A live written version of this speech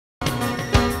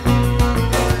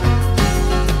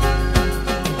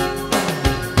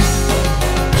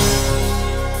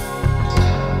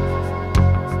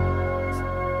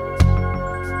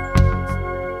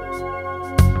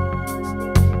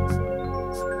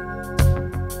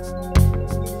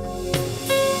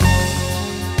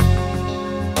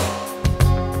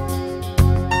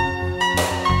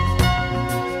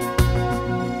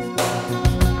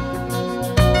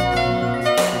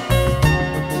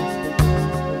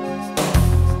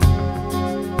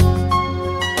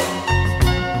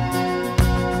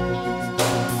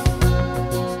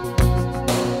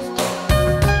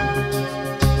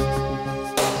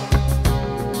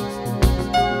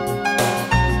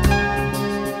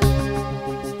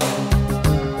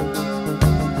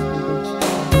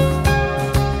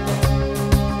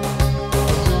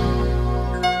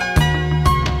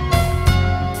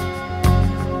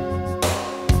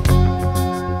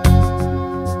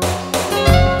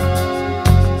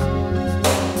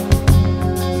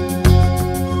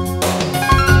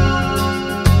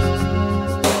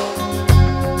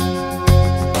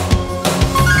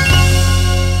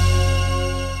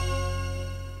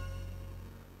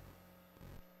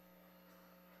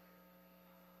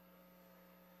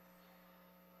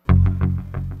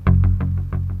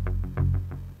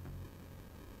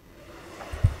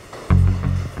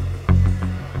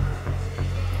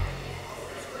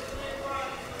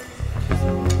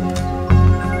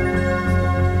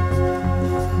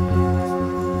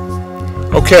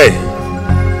Okay.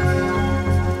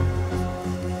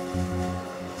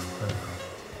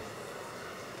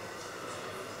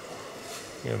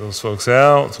 Get those folks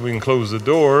out so we can close the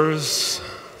doors.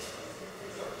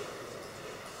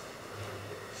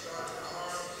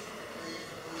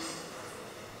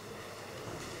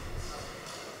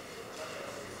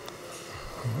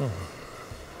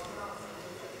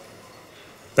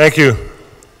 Thank you.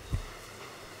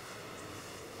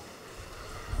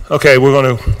 Okay, we're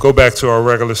going to go back to our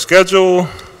regular schedule.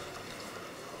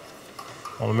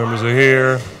 All the members are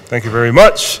here. Thank you very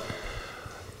much.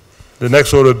 The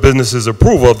next order of business is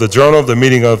approval of the journal of the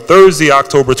meeting of Thursday,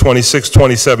 October 26,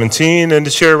 2017, and the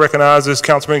chair recognizes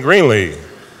Councilman Greenlee.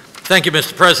 Thank you,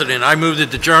 Mr. President. I move that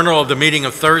the journal of the meeting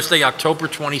of Thursday, October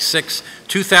 26,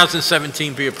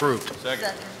 2017 be approved.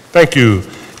 Second. Thank you.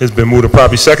 It's been moved and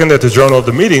properly second that the journal of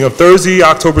the meeting of Thursday,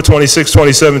 October 26,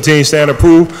 2017 stand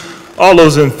approved. All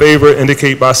those in favor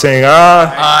indicate by saying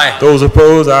aye. Aye. Those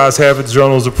opposed, ayes have it, the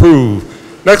journal is approved.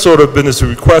 Next order of business is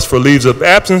request for leaves of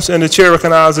absence, and the chair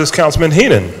recognizes Councilman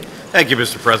Henon. Thank you,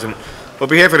 Mr. President. On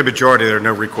behalf of the majority, there are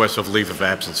no requests of leave of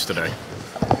absence today.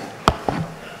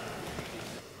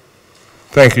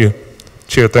 Thank you.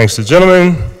 Chair thanks the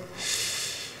gentleman.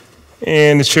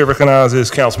 And the chair recognizes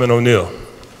Councilman O'Neill.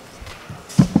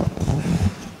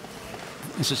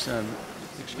 Excuses?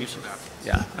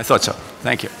 Yeah, I thought so.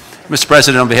 Thank you. Mr.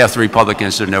 President, on behalf of the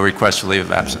Republicans, there are no requests for leave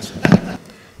of absence.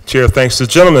 Chair thanks the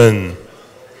gentleman.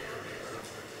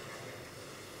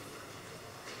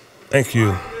 Thank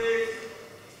you.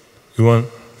 You want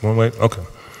one wait? Okay.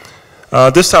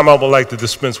 This time I would like to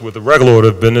dispense with the regular order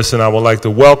of business, and I would like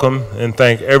to welcome and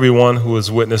thank everyone who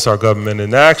has witnessed our government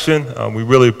in action. We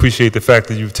really appreciate the fact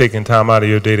that you've taken time out of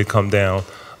your day to come down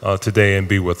today and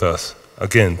be with us.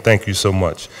 Again, thank you so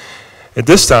much. At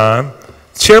this time,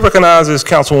 the chair recognizes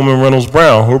Councilwoman Reynolds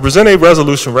Brown, who will present a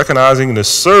resolution recognizing the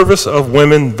service of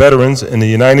women veterans in the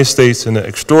United States and the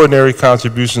extraordinary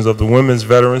contributions of the Women's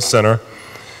Veterans Center.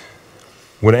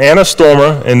 Would Anna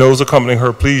Stormer and those accompanying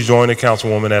her please join the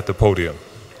Councilwoman at the podium.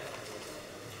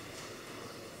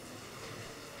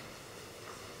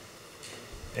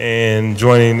 And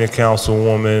joining the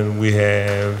Councilwoman, we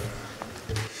have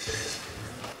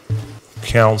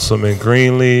Councilman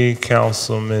Greenlee,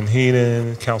 Councilman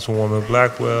Henon, Councilwoman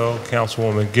Blackwell,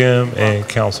 Councilwoman Gim, and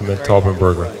Councilman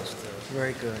Taubenberger.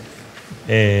 Very good.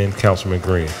 And Councilman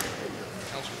Green.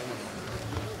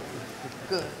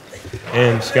 Good.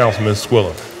 And Councilman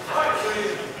Squilla.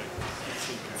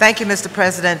 Thank you, Mr.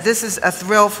 President. This is a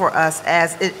thrill for us,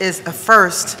 as it is a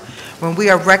first when we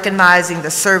are recognizing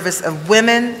the service of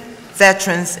women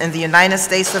veterans in the United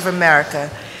States of America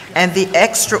and the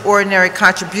extraordinary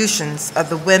contributions of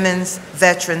the Women's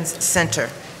Veterans Center.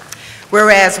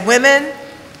 Whereas women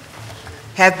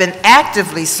have been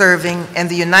actively serving in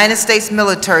the United States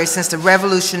military since the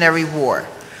Revolutionary War.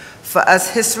 For us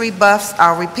history buffs,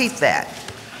 I'll repeat that.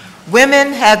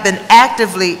 Women have been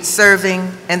actively serving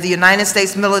in the United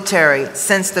States military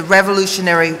since the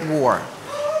Revolutionary War,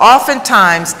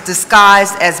 oftentimes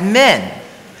disguised as men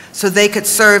so they could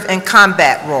serve in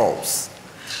combat roles.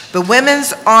 The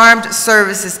Women's Armed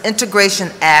Services Integration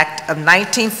Act of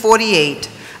 1948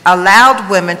 allowed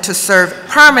women to serve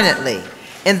permanently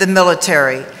in the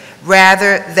military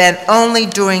rather than only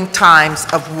during times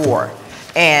of war.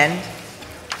 And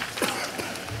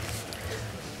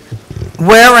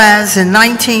whereas in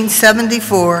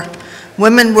 1974,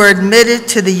 women were admitted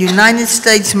to the United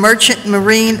States Merchant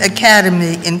Marine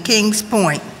Academy in Kings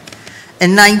Point.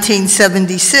 In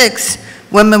 1976,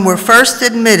 women were first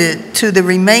admitted to the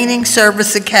remaining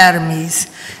service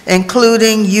academies,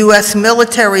 including U.S.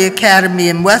 Military Academy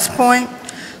in West Point,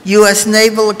 U.S.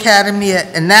 Naval Academy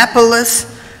at Annapolis,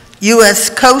 U.S.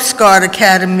 Coast Guard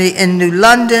Academy in New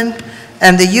London,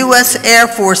 and the U.S. Air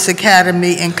Force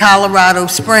Academy in Colorado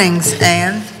Springs.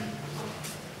 And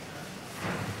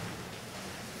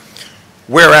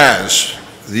whereas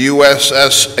the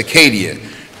USS Acadia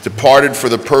departed for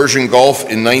the Persian Gulf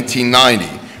in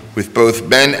 1990 with both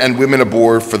men and women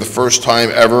aboard for the first time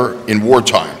ever in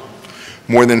wartime.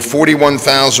 More than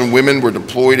 41,000 women were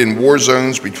deployed in war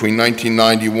zones between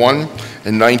 1991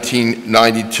 and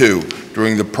 1992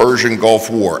 during the Persian Gulf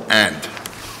War. And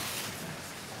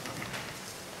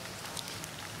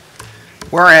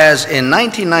whereas in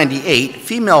 1998,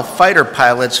 female fighter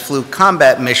pilots flew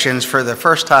combat missions for the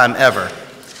first time ever.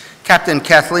 Captain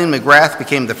Kathleen McGrath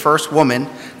became the first woman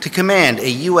to command a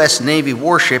U.S. Navy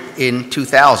warship in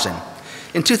 2000.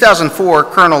 In 2004,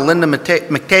 Colonel Linda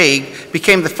McTague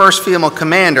became the first female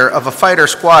commander of a fighter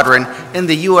squadron in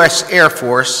the U.S. Air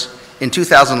Force. In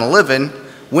 2011,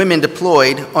 women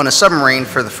deployed on a submarine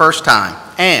for the first time.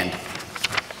 And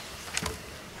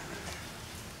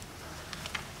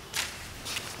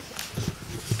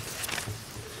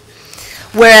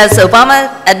Whereas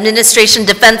Obama administration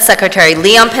Defense Secretary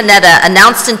Leon Panetta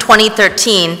announced in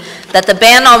 2013 that the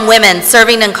ban on women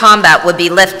serving in combat would be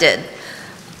lifted.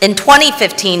 In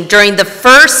 2015, during the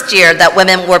first year that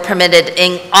women were permitted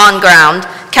on ground,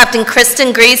 Captain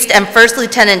Kristen Griest and First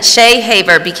Lieutenant Shay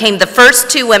Haver became the first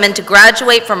 2 women to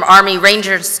graduate from Army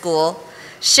Rangers School,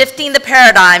 shifting the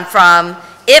paradigm from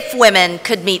if women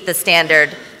could meet the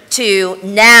standard to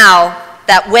now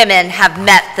that women have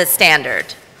met the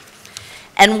standard.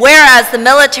 And whereas the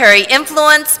military,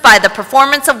 influenced by the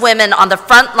performance of women on the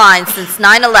front line since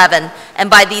 9/11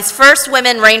 and by these first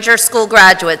women Ranger School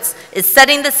graduates, is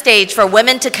setting the stage for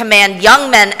women to command young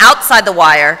men outside the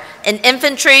wire in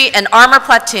infantry and armor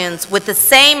platoons with the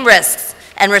same risks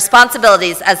and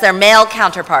responsibilities as their male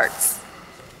counterparts.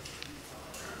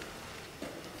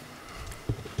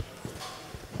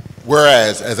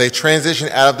 Whereas, as they transition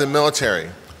out of the military,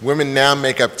 women now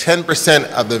make up 10%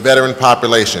 of the veteran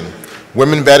population.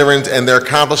 Women veterans and their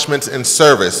accomplishments in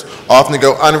service often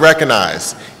go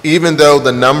unrecognized, even though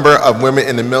the number of women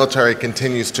in the military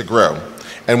continues to grow.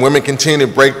 And women continue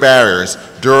to break barriers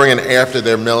during and after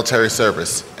their military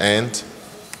service. And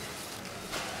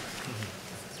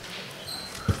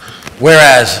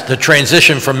whereas the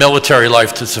transition from military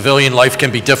life to civilian life can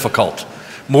be difficult.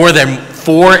 More than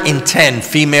 4 in 10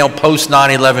 female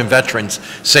post-9/11 veterans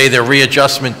say their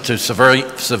readjustment to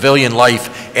civilian life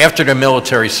after their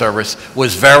military service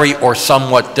was very or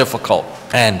somewhat difficult.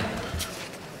 And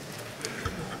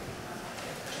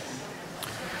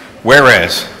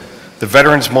whereas the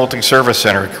Veterans Multi-Service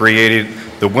Center created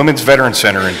the Women's Veteran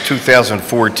Center in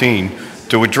 2014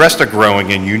 to address the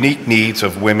growing and unique needs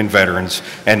of women veterans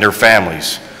and their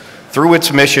families. Through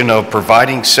its mission of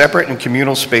providing separate and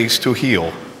communal space to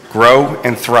heal, grow,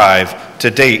 and thrive, to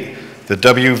date, the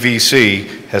WVC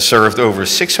has served over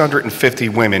 650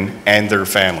 women and their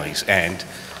families. And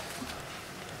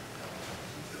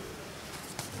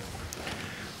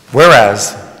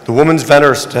whereas the Women's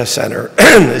Veterans Center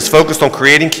is focused on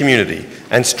creating community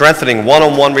and strengthening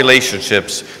one-on-one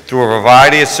relationships through a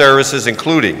variety of services,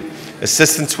 including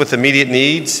assistance with immediate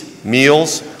needs,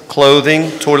 meals,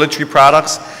 clothing, toiletry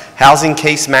products, housing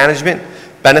case management,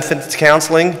 benefits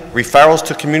counseling, referrals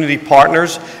to community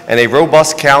partners, and a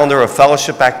robust calendar of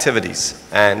fellowship activities.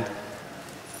 And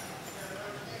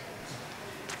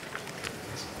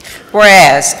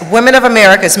whereas women of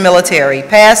America's military,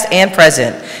 past and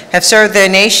present, have served their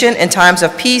nation in times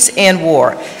of peace and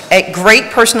war at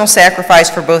great personal sacrifice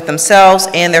for both themselves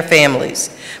and their families.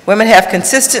 Women have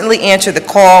consistently answered the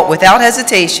call without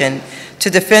hesitation to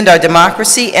defend our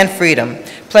democracy and freedom,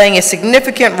 playing a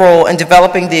significant role in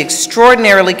developing the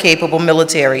extraordinarily capable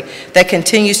military that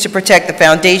continues to protect the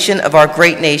foundation of our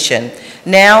great nation.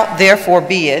 Now, therefore,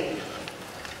 be it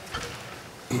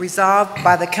resolved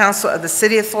by the Council of the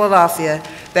City of Philadelphia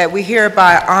that we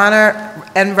hereby honor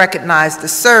and recognize the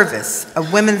service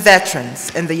of women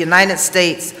veterans in the United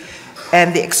States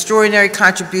and the extraordinary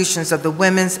contributions of the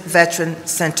Women's Veteran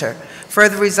Center.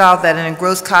 Further resolved that an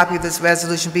engrossed copy of this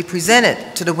resolution be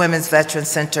presented to the Women's Veteran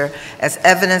Center as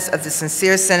evidence of the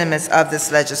sincere sentiments of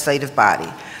this legislative body.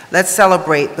 Let's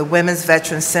celebrate the Women's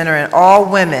Veteran Center and all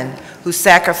women who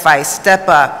sacrifice, step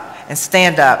up, and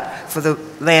stand up for the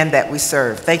land that we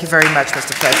serve. Thank you very much,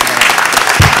 Mr. President.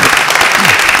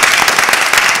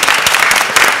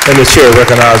 And the chair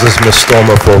recognizes Ms.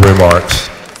 Stormer for remarks.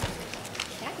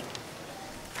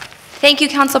 Thank you,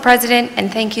 Council President,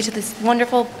 and thank you to this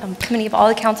wonderful committee of all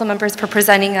the council members for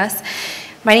presenting us.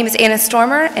 My name is Anna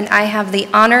Stormer, and I have the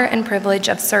honor and privilege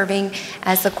of serving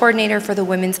as the coordinator for the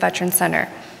Women's Veteran Center.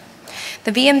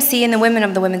 The VMC and the women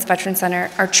of the Women's Veteran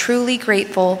Center are truly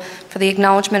grateful for the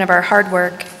acknowledgement of our hard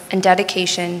work and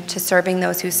dedication to serving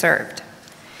those who served.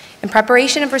 In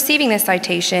preparation of receiving this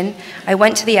citation, I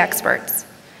went to the experts,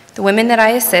 the women that I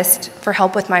assist, for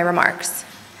help with my remarks.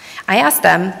 I asked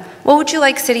them, what would you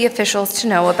like city officials to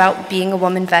know about being a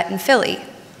woman vet in Philly?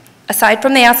 Aside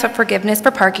from they asked for forgiveness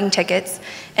for parking tickets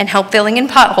and help filling in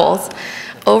potholes,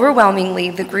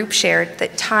 overwhelmingly the group shared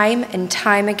that time and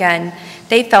time again,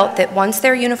 they felt that once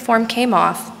their uniform came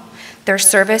off, their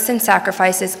service and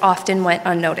sacrifices often went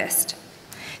unnoticed.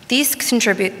 These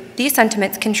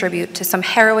sentiments contribute to some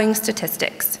harrowing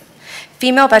statistics.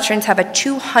 Female veterans have a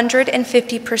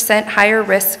 250% higher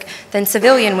risk than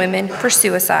civilian women for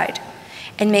suicide,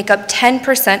 and make up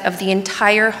 10% of the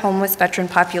entire homeless veteran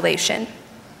population.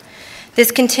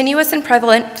 This continuous and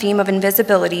prevalent theme of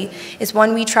invisibility is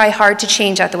one we try hard to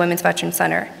change at the Women's Veteran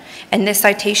Center, and this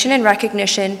citation and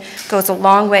recognition goes a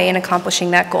long way in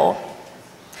accomplishing that goal.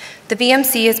 The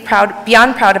VMC is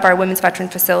beyond proud of our Women's Veteran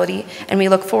Facility, and we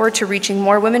look forward to reaching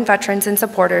more women veterans and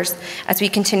supporters as we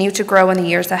continue to grow in the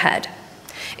years ahead.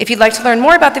 If you'd like to learn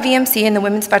more about the VMC and the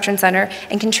Women's Veteran Center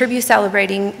and contribute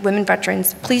celebrating women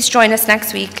veterans, please join us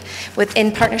next week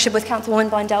in partnership with Councilwoman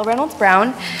Blondell Reynolds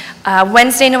Brown,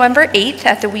 Wednesday, November 8th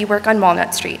at the WeWork on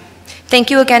Walnut Street. Thank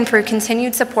you again for your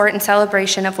continued support and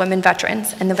celebration of women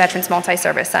veterans and the Veterans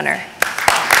Multi-Service Center.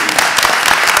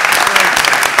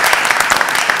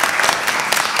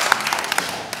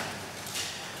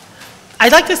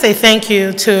 I'd like to say thank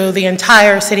you to the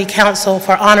entire City Council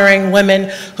for honoring women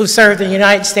who served in the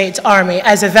United States Army.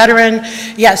 As a veteran,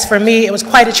 yes, for me, it was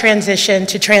quite a transition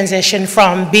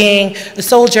from being a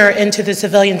soldier into the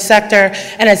civilian sector.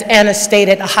 And as Anna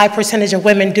stated, a high percentage of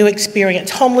women do experience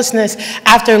homelessness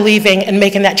after leaving and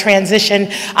making that transition.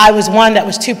 I was one that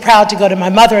was too proud to go to my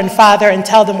mother and father and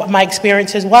tell them what my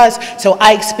experiences was, so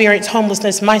I experienced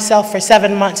homelessness myself for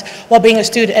 7 months while being a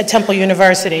student at Temple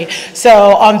University. So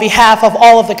on behalf of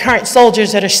all of the current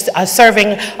soldiers that are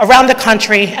serving around the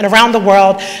country and around the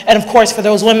world, and of course for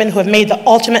those women who have made the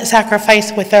ultimate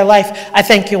sacrifice with their life, I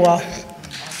thank you all.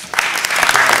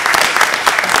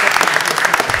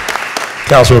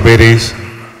 Councilor Bediz.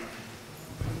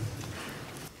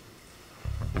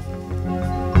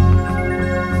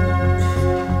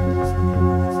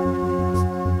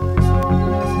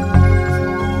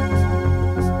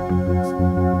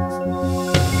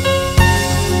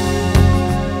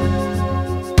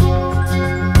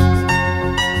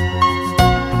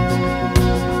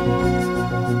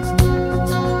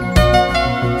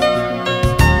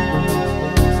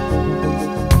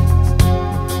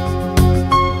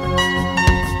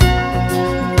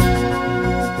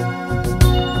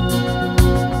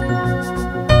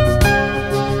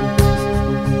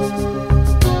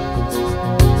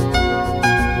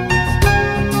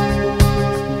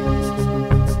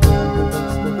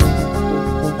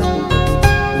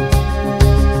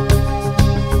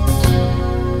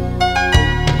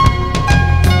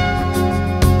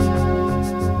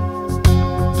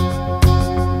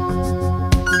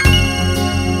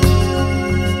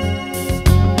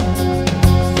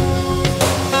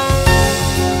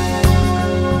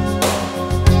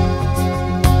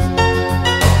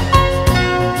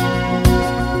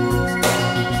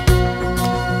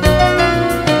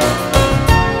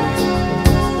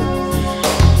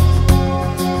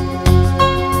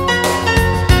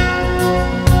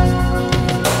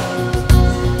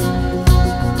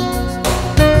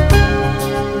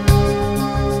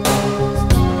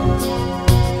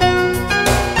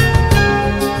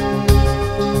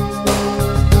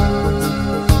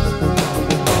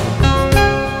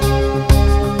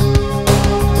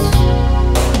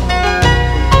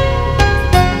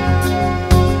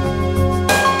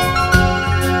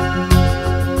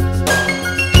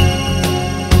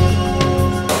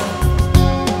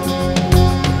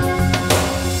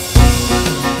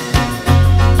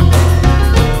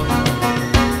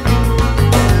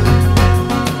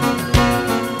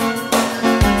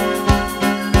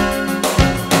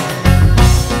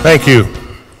 Thank you.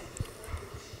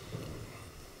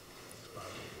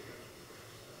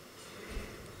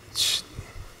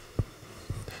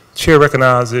 Chair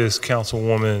recognizes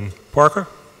Councilwoman Parker.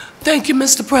 Thank you,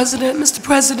 Mr. President. Mr.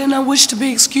 President, I wish to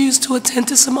be excused to attend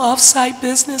to some off-site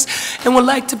business and would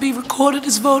like to be recorded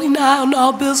as voting aye on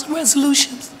all bills and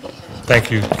resolutions.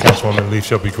 Thank you, Councilwoman. Leave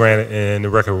shall be granted, and the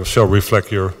record shall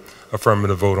reflect your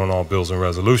affirmative vote on all bills and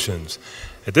resolutions.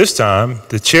 At this time,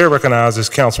 the chair recognizes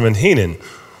Councilman Henon,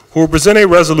 who will present a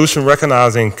resolution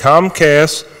recognizing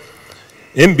Comcast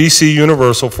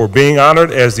NBCUniversal for being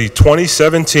honored as the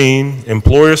 2017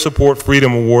 Employer Support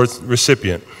Freedom Awards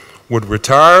recipient, with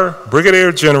retired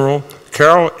Brigadier General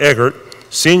Carol Eggert,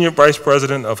 Senior Vice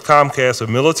President of Comcast of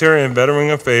Military and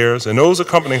Veteran Affairs, and those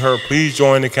accompanying her, please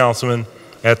join the councilman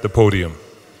at the podium.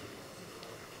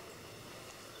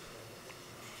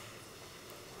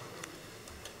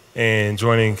 And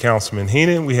joining Councilman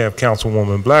Henon, we have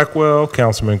Councilwoman Blackwell,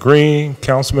 Councilman Green,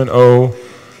 Councilman O,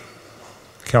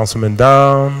 Councilman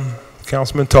Dom,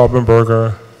 Councilman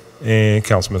Taubenberger, and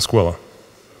Councilman Squilla.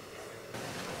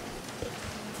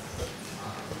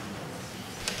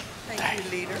 Thank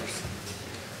you, leaders.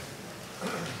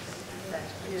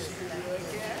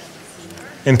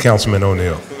 And Councilman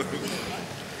O'Neill.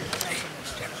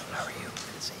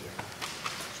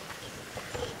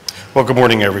 Well, good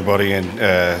morning, everybody. And,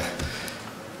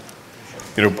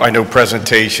 I know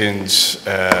presentations,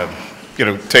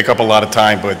 take up a lot of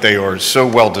time, but they are so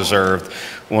well-deserved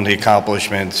on the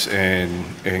accomplishments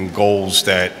and goals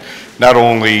that not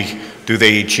only do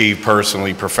they achieve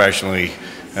personally, professionally,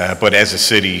 but as a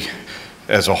city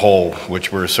as a whole,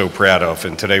 which we're so proud of.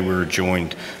 And today we were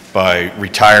joined by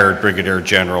retired Brigadier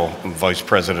General and Vice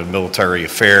President of Military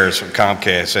Affairs of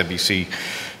Comcast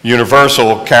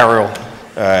UniverSoul, Carol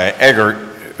Eggert,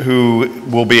 who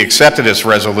will be accepting this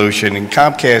resolution. And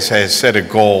Comcast has set a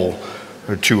goal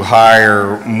to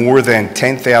hire more than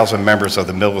 10,000 members of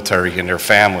the military and their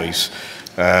families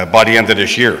by the end of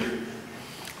this year.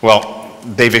 Well,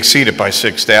 they've exceeded by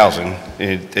 6,000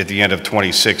 at the end of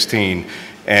 2016,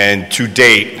 and to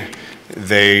date,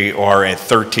 they are at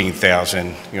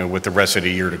 13,000, with the rest of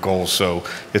the year to go. So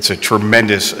it's a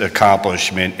tremendous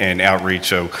accomplishment and outreach.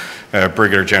 So,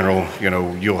 Brigadier General,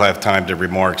 you'll have time to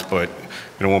remarks, but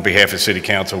on behalf of City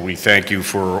Council, we thank you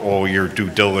for all your due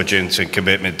diligence and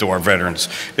commitment to our veterans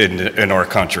in our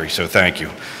country. So thank you.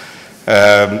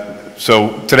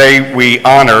 So today we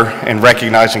honor and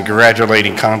recognize and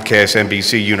congratulating Comcast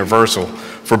NBCUniversal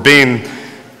for being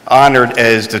honored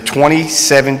as the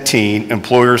 2017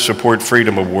 Employer Support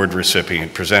Freedom Award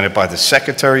recipient, presented by the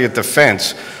Secretary of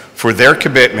Defense for their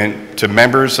commitment to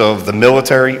members of the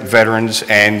military, veterans,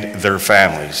 and their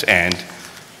families. And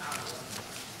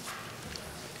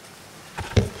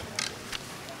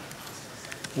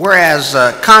whereas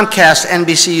Comcast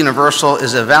NBCUniversal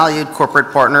is a valued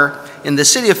corporate partner in the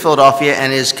City of Philadelphia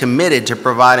and is committed to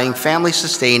providing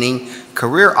family-sustaining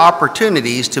career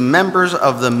opportunities to members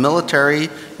of the military,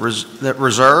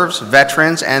 reserves,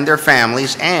 veterans, and their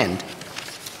families. And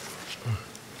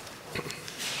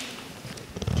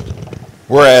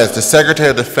whereas the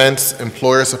Secretary of Defense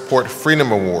Employer Support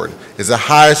Freedom Award is the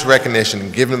highest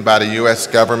recognition given by the U.S.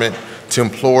 government to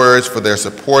employers for their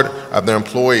support of their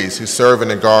employees who serve in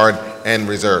the Guard and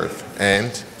Reserve.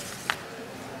 And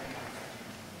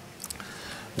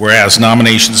whereas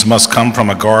nominations must come from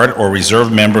a Guard or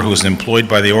Reserve member who is employed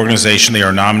by the organization they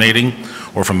are nominating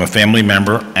or from a family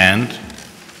member. And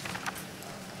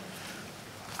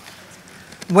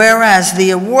whereas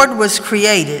the award was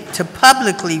created to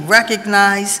publicly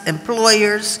recognize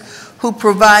employers who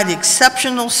provide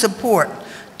exceptional support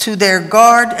to their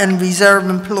Guard and Reserve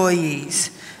employees.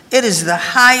 It is the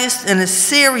highest in a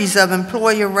series of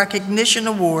employer recognition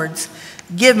awards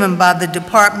given by the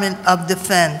Department of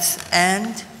Defense.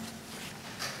 And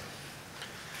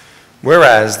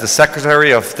whereas the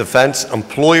Secretary of Defense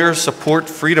Employer Support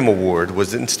Freedom Award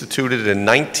was instituted in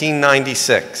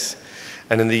 1996,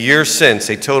 and in the years since,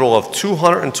 a total of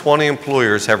 220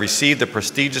 employers have received the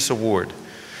prestigious award.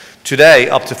 Today,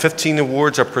 up to 15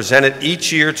 awards are presented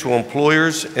each year to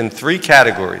employers in 3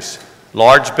 categories: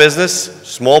 large business,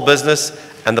 small business,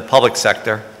 and the public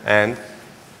sector. And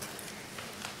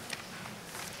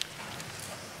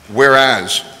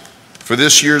whereas for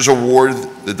this year's award,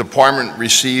 the department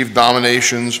received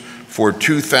nominations for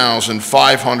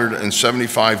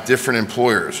 2,575 different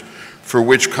employers, for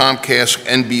which Comcast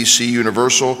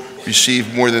NBCUniversal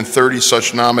received more than 30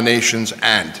 such nominations.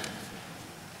 And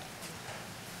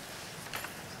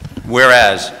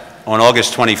whereas on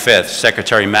August 25th,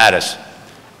 Secretary Mattis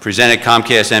presented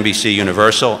Comcast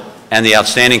NBCUniversal and the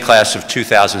outstanding class of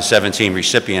 2017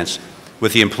 recipients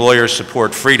with the Employer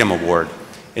Support Freedom Award,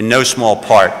 in no small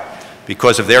part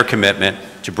because of their commitment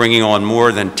to bringing on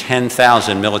more than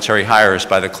 10,000 military hires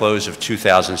by the close of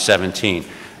 2017.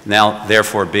 Now,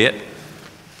 therefore, be it.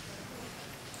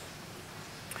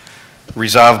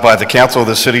 Resolved by the Council of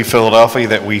the City of Philadelphia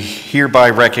that we hereby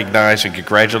recognize and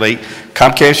congratulate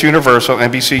Comcast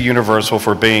NBCUniversal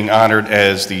for being honored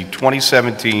as the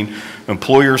 2017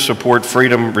 Employer Support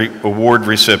Freedom Award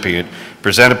recipient,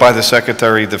 presented by the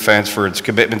Secretary of Defense for its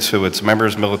commitments to its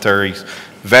members, military,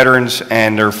 veterans,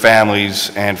 and their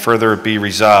families. And further be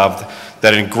resolved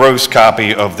that an engrossed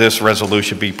copy of this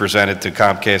resolution be presented to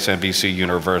Comcast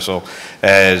NBCUniversal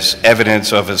as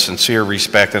evidence of a sincere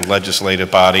respect and legislative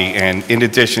body. And in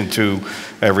addition to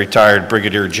retired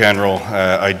Brigadier General,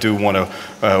 I do want to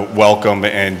welcome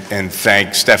and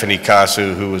thank Stephanie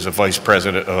Casu, who is a Vice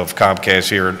President of Comcast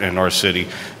here in our city.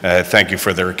 Thank you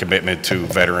for their commitment to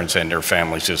veterans and their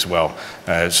families as well.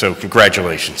 So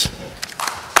congratulations.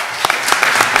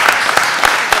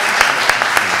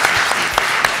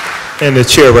 And the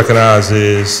chair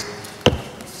recognizes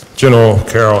General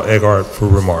Carol Eggert for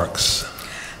remarks.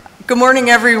 Good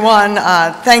morning, everyone.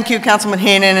 Thank you, Councilman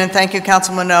Henon, and thank you,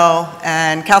 Councilman O,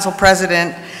 and Council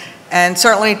President, and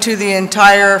certainly to the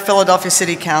entire Philadelphia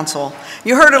City Council.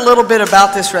 You heard a little bit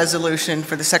about this resolution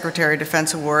for the Secretary of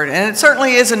Defense Award, and it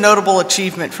certainly is a notable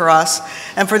achievement for us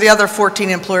and for the other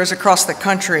 14 employers across the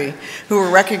country who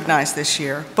were recognized this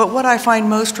year. But what I find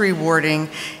most rewarding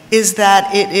is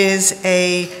that it is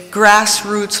a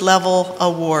grassroots level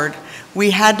award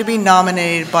we had to be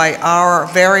nominated by our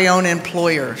very own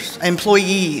employees,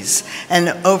 and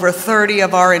over 30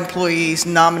 of our employees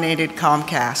nominated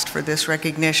Comcast for this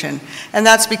recognition. And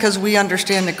that's because we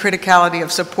understand the criticality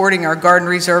of supporting our Guard and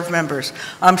Reserve members.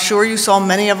 I'm sure you saw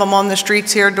many of them on the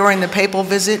streets here during the papal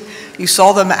visit. You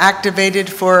saw them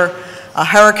activated for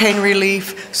hurricane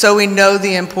relief, so we know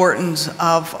the importance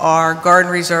of our Guard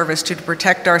and Reservists to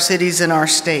protect our cities and our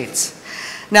states.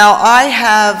 Now, I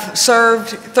have served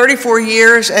 34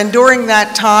 years, and during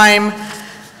that time,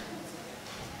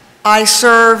 I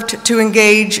served to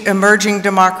engage emerging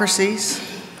democracies.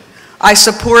 I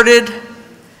supported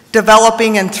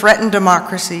developing and threatened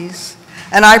democracies,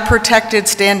 and I protected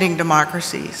standing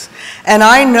democracies. And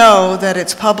I know that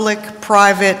it's public,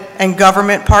 private, and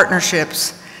government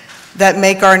partnerships that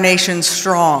make our nation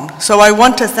strong. So I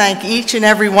want to thank each and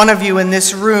every one of you in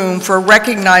this room for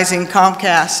recognizing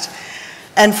Comcast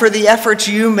and for the efforts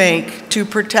you make to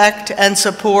protect and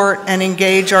support and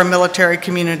engage our military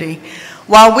community.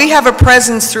 While we have a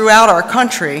presence throughout our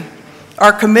country,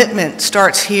 our commitment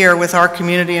starts here with our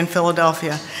community in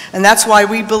Philadelphia. And that's why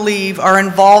we believe our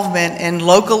involvement in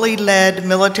locally led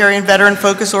military and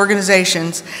veteran-focused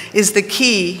organizations is the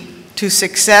key to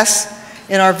success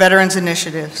in our veterans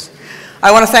initiatives.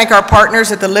 I want to thank our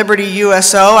partners at the Liberty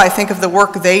USO. I think of the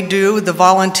work they do, the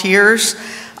volunteers,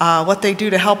 what they do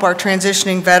to help our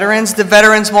transitioning veterans, the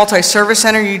Veterans Multi-Service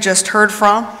Center you just heard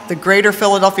from, the Greater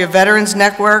Philadelphia Veterans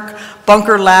Network,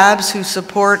 Bunker Labs, who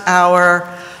support our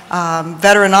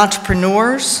veteran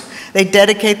entrepreneurs. They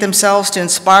dedicate themselves to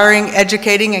inspiring,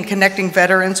 educating, and connecting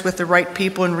veterans with the right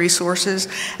people and resources.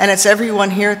 And it's everyone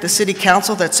here at the City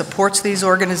Council that supports these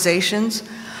organizations.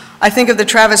 I think of the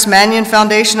Travis Manion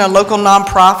Foundation, a local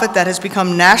nonprofit that has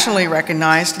become nationally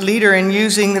recognized leader in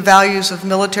using the values of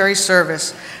military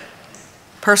service,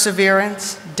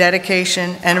 perseverance,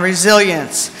 dedication, and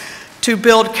resilience to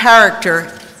build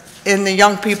character in the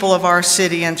young people of our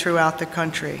city and throughout the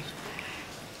country.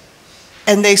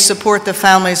 And they support the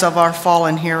families of our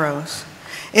fallen heroes.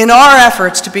 In our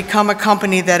efforts to become a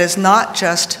company that is not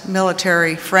just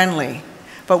military friendly,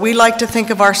 but we like to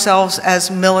think of ourselves as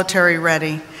military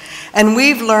ready. And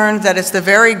we've learned that it's the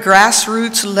very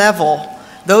grassroots level,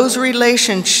 those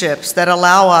relationships that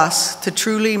allow us to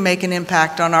truly make an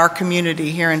impact on our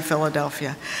community here in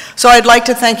Philadelphia. So I'd like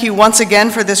to thank you once again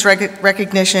for this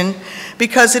recognition,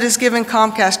 because it has given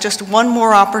Comcast just one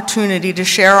more opportunity to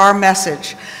share our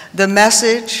message, the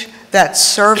message that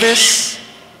service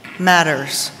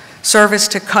matters. Service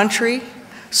to country,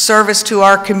 service to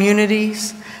our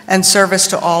communities, and service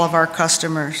to all of our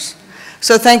customers.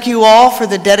 So thank you all for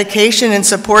the dedication in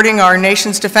supporting our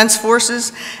nation's defense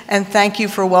forces, and thank you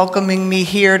for welcoming me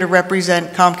here to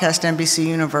represent Comcast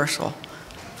NBCUniversal.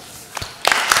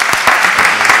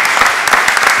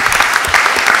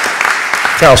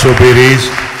 Council will be at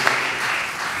ease.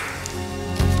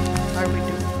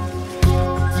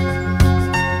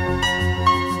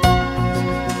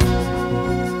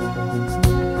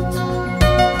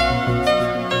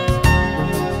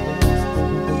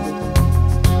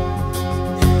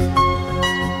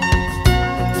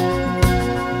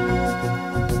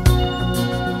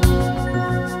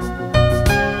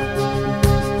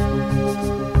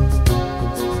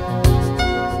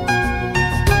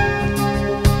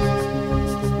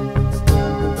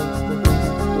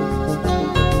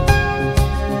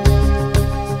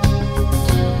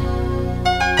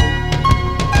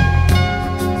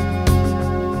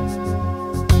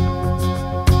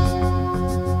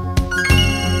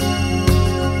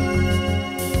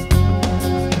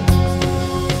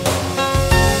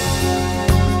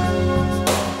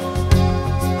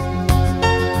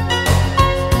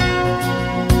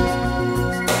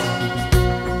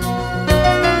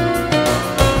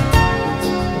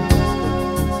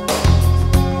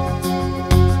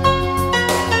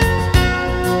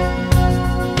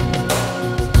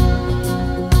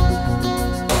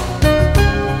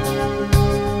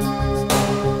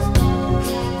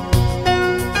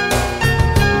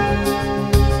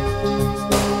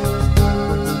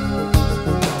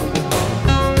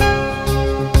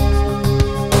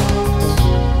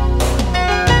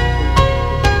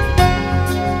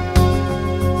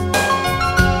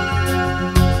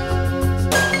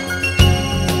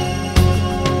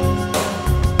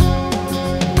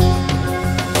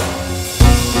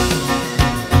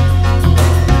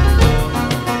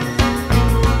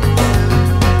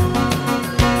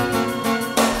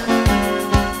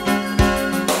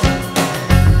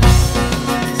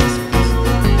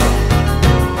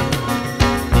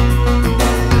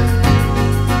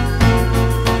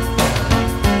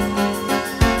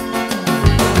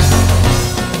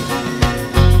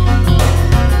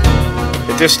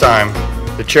 this time,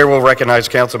 the chair will recognize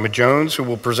Councilman Jones, who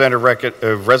will present a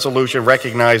resolution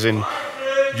recognizing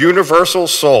UniverSoul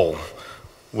Soul.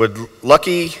 Would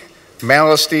Lucky,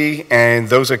 Malasty, and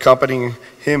those accompanying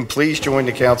him please join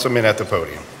the councilman at the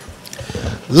podium?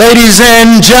 Ladies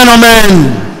and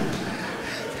gentlemen,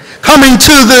 coming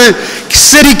to the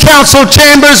City Council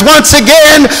chambers once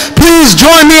again, please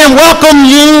join me in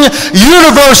welcoming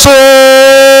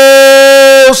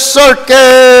UniverSoul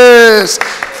Circus.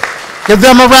 Give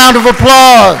them a round of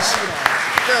applause. Did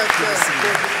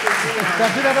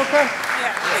I do that okay?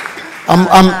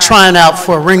 I'm trying out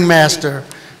for a ringmaster.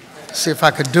 See if I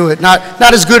could do it.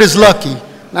 Not as good as Lucky.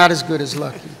 Not as good as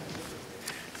Lucky.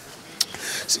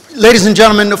 Ladies and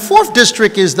gentlemen, the 4th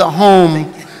District is the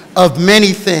home of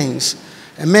many things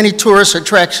and many tourist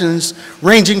attractions,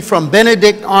 ranging from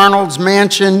Benedict Arnold's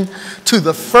mansion to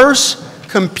the first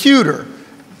computer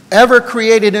ever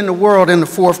created in the world in the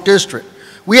 4th District.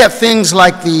 We have things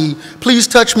like the Please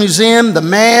Touch Museum, the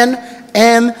Man,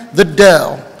 and the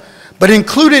Dell. But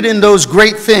included in those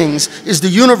great things is the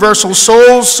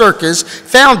UniverSoul Circus,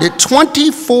 founded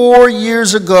 24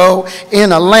 years ago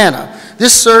in Atlanta.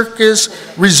 This circus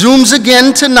resumes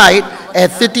again tonight at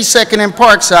 52nd and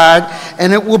Parkside,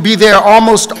 and it will be there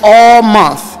almost all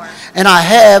month. And I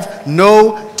have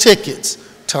no tickets. I'm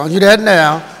telling you that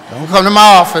now. Don't come to my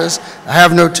office. I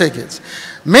have no tickets.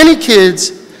 Many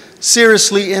kids,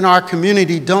 seriously, in our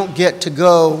community don't get to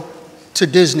go to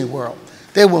Disney World.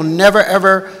 They will never,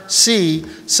 ever see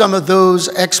some of those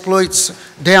exploits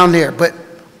down there. But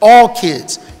all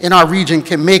kids in our region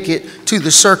can make it to the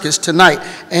circus tonight.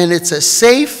 And it's a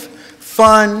safe,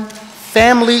 fun,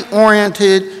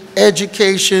 family-oriented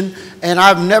education. And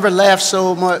I've never laughed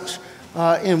so much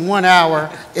in 1 hour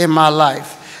in my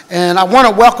life. And I want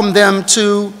to welcome them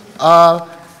to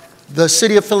the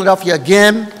city of Philadelphia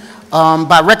again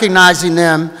by recognizing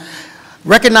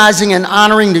and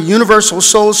honoring the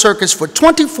UniverSoul Circus for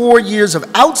 24 years of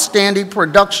outstanding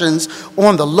productions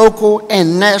on the local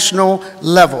and national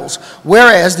levels.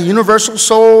 Whereas the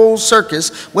UniverSoul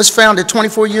Circus was founded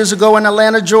 24 years ago in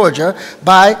Atlanta, Georgia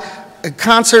by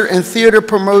concert and theater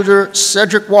promoter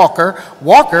Cedric Walker.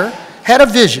 Walker had a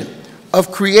vision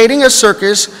of creating a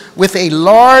circus with a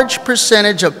large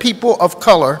percentage of people of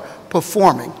color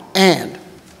performing. And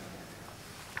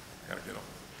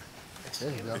there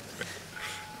you go.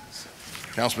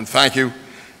 Councilman, thank you.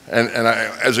 And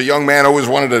I, as a young man, always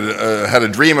wanted to, had a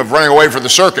dream of running away for the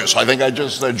circus. I think I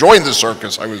just joined the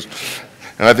circus. And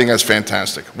I think that's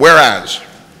fantastic. Whereas,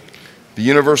 the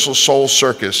UniverSoul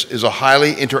Circus is a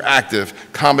highly interactive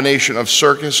combination of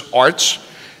circus arts,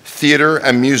 theater,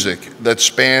 and music that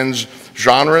spans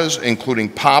genres including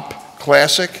pop,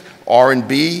 classic,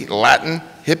 R&B, Latin,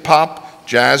 hip-hop,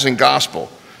 jazz, and gospel.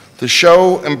 The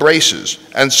show embraces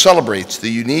and celebrates the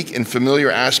unique and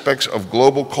familiar aspects of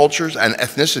global cultures and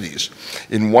ethnicities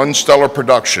in one stellar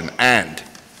production. And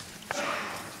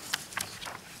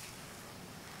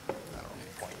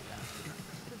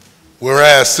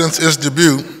whereas since its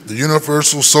debut, the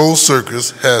UniverSoul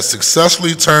Circus has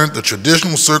successfully turned the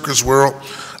traditional circus world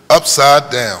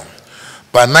upside down.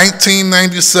 By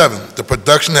 1997, the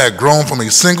production had grown from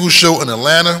a single show in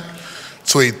Atlanta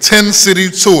to a 10-city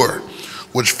tour,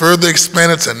 which further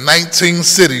expanded to 19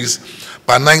 cities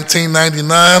by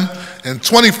 1999 and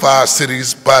 25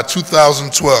 cities by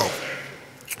 2012.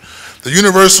 The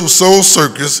UniverSoul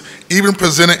Circus even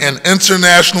presented an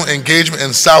international engagement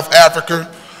in South Africa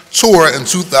tour in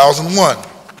 2001.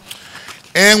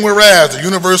 And whereas the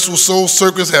UniverSoul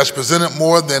Circus has presented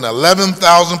more than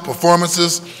 11,000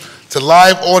 performances to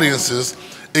live audiences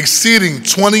exceeding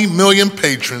 20 million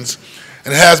patrons,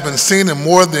 and has been seen in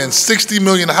more than 60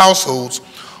 million households,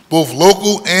 both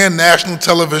local and national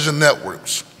television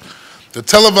networks. The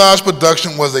televised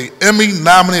production was an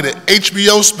Emmy-nominated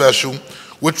HBO special,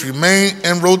 which remained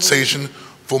in rotation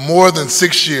for more than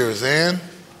 6 years. And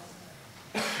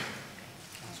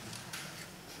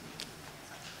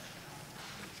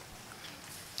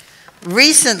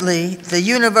recently, the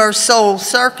UniverSoul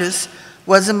Circus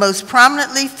was the most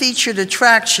prominently featured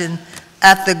attraction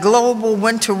at the Global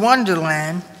Winter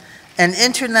Wonderland, an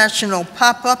international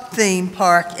pop-up theme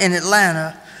park in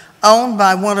Atlanta, owned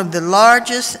by one of the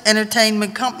largest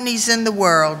entertainment companies in the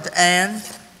world. And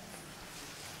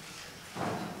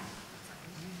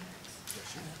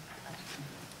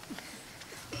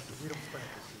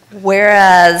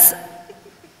whereas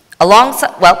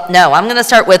alongside, well, no, I'm going to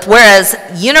start with whereas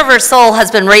UniverSoul has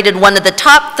been rated one of the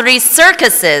top 3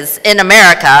 circuses in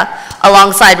America,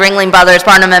 alongside Ringling Brothers,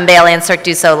 Barnum and Bailey, and Cirque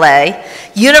du Soleil.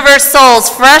 UniverSoul's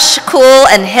fresh, cool,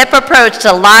 and hip approach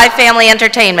to live family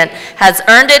entertainment has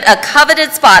earned it a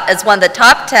coveted spot as one of the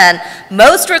top 10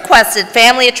 most requested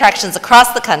family attractions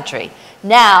across the country.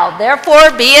 Now,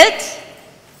 therefore, be it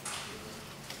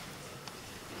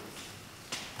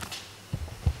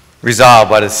resolved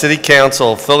by the City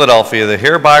Council of Philadelphia that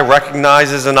hereby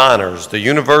recognizes and honors the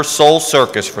UniverSoul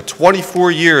Circus for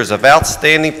 24 years of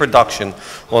outstanding production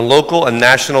on local and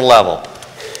national level.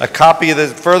 A copy of the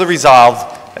further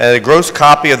resolved, a gross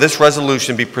copy of this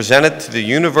resolution be presented to the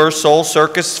UniverSoul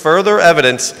Circus, further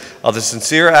evidence of the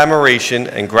sincere admiration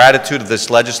and gratitude of this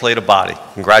legislative body.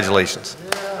 Congratulations.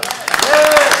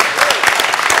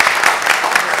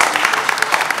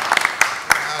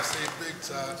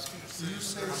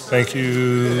 Thank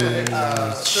you.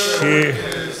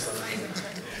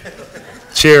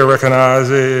 Chair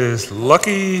recognizes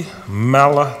Lucky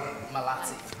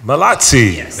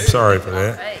Malazzi. Sorry for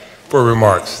that. For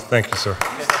remarks. Thank you, sir.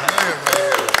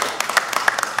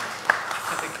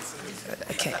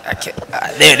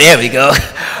 There we go.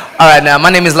 All right, now, my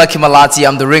name is Lucky Malazzi.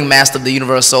 I'm the ringmaster of the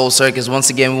UniverSoul Circus.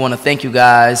 Once again, we want to thank you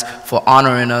guys for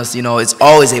honoring us. You know, it's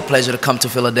always a pleasure to come to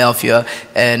Philadelphia,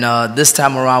 and this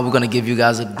time around, we're going to give you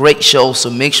guys a great show,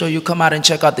 so make sure you come out and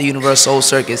check out the UniverSoul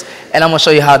Circus, and I'm going to show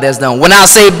you how that's done. When I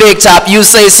say big top, you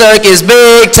say circus.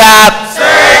 Big top.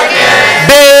 Circus.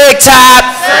 Big top.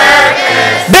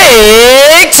 Circus.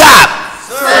 Big top.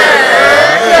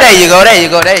 Circus. There you go, there you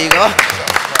go, there you go.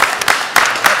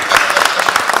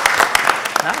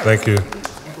 Thank you.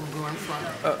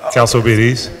 Council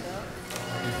BDs.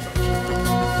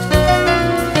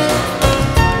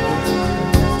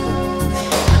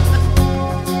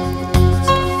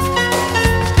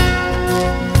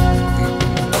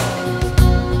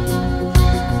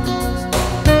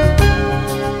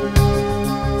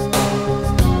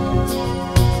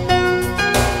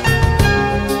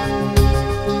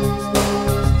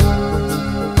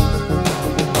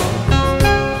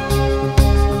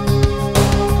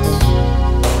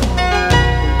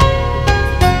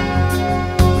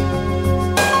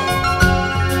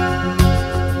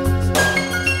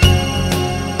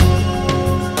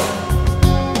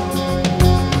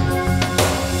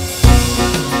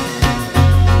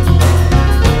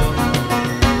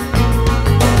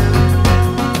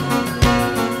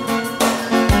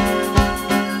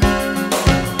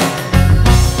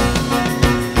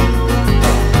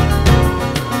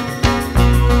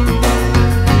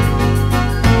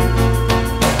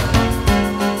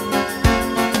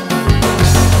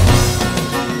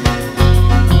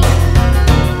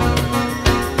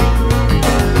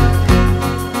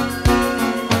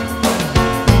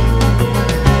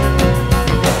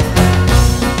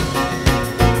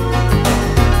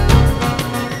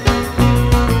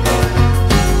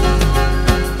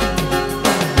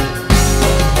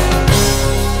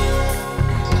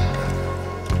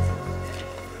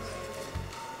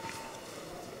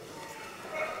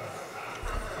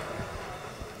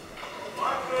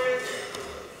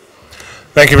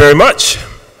 Thank you very much.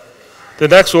 The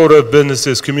next order of business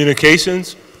is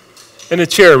communications, and the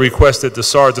chair requests that the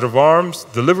Sergeant of Arms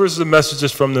delivers the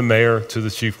messages from the mayor to the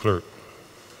chief clerk.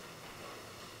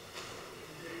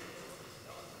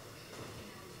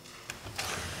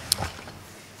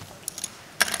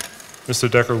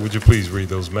 Mr. Decker, would you please read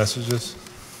those messages?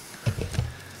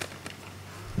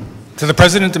 To the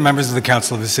President and members of the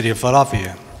Council of the City of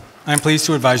Philadelphia, I am pleased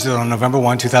to advise you that on November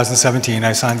 1, 2017,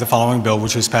 I signed the following bill,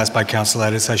 which was passed by Council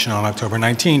at its session on October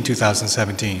 19,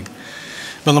 2017.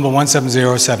 Bill number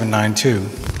 170792.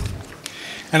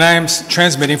 And I am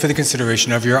transmitting for the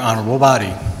consideration of your honorable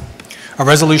body a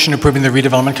resolution approving the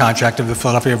redevelopment contract of the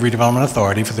Philadelphia Redevelopment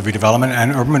Authority for the redevelopment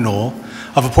and urban renewal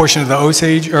of a portion of the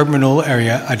Osage urban renewal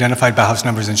area identified by house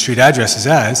numbers and street addresses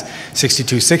as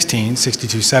 6216,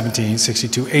 6217,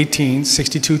 6218,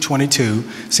 6222,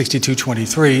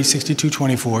 6223,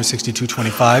 6224,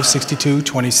 6225,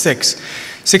 6226,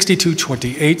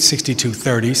 6228,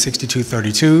 6230,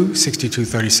 6232,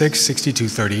 6236,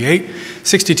 6238,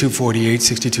 6248,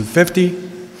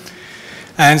 6250,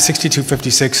 and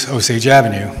 6256 Osage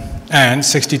Avenue, and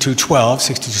 6212,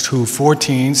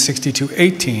 6214,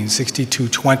 6218,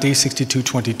 6220,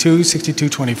 6222,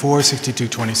 6224,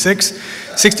 6226,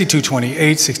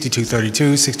 6228,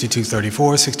 6232,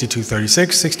 6234,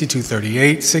 6236,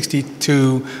 6238,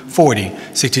 6240,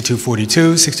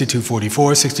 6242,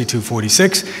 6244,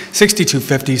 6246,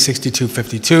 6250,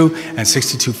 6252, and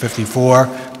 6254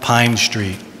 Pine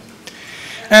Street.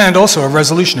 And also a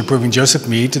resolution approving Joseph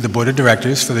Meade to the Board of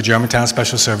Directors for the Germantown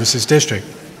Special Services District.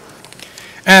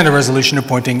 And a resolution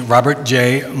appointing Robert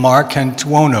J.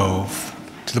 Marcantuono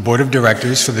to the Board of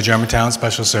Directors for the Germantown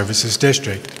Special Services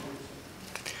District.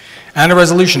 and a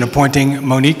resolution appointing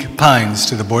Monique Pines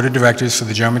to the Board of Directors for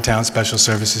the Germantown Special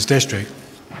Services District,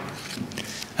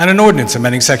 and an ordinance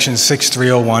amending sections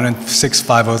 6301 and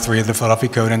 6503 of the Philadelphia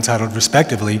Code entitled,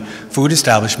 respectively, Food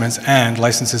Establishments and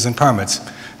Licenses and Permits,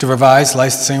 to revise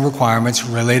licensing requirements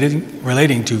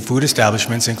relating to food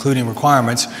establishments, including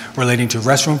requirements relating to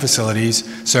restroom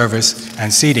facilities, service,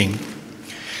 and seating.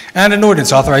 And an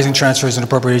ordinance authorizing transfers and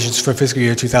appropriations for fiscal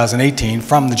year 2018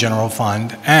 from the General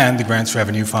Fund and the Grants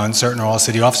Revenue Fund, certain or all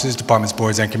city offices, departments,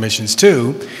 boards, and commissions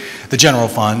to the General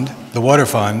Fund, the Water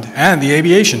Fund, and the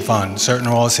Aviation Fund, certain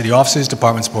or all city offices,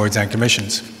 departments, boards, and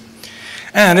commissions.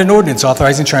 And an ordinance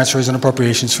authorizing transfers and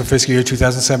appropriations for fiscal year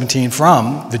 2017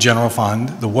 from the General Fund,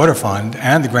 the Water Fund,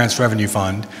 and the Grants Revenue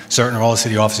Fund, certain or all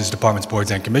city offices, departments,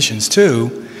 boards, and commissions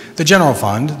to the General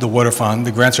Fund, the Water Fund,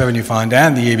 the Grants Revenue Fund,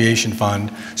 and the Aviation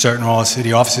Fund, certain or all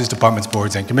city offices, departments,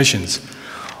 boards, and commissions,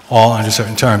 all under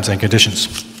certain terms and conditions.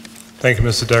 Thank you,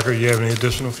 Mr. Decker. You have any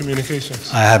additional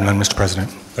communications? I have none, Mr. President.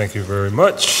 Thank you very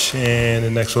much. And the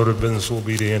next order of business will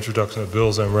be the introduction of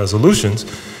bills and resolutions.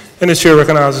 And the chair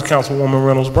recognizes Councilwoman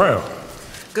Reynolds Brown.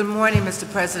 Good morning,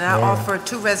 Mr. President. I offer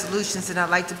two resolutions, and I'd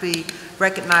like to be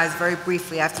recognized very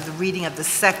briefly after the reading of the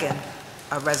second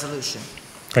resolution.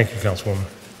 Thank you, Councilwoman.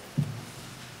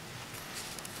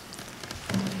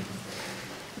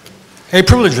 A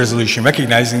privilege resolution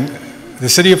recognizing the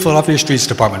City of Philadelphia Streets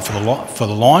Department for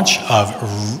the launch of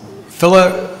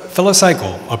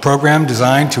PhilaCycle, a program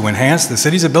designed to enhance the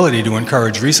city's ability to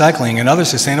encourage recycling and other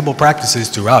sustainable practices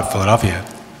throughout Philadelphia.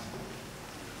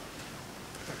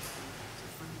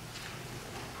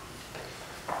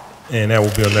 And that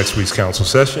will be on next week's council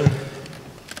session.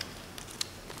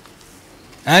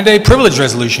 And a privilege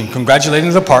resolution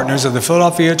congratulating the partners of the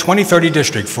Philadelphia 2030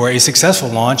 District for a successful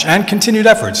launch and continued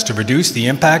efforts to reduce the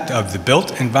impact of the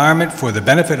built environment for the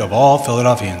benefit of all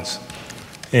Philadelphians.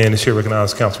 And the chair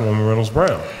recognizes Councilwoman Reynolds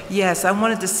Brown. Yes, I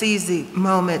wanted to seize the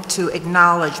moment to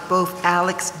acknowledge both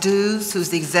Alex Dews, who's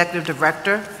the Executive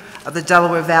Director of the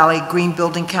Delaware Valley Green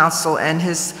Building Council, and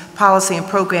his Policy and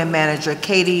Program Manager,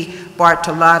 Katie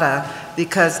Bartolotta,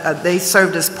 because they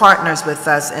served as partners with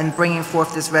us in bringing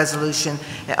forth this resolution.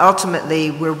 And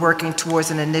ultimately, we're working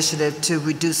towards an initiative to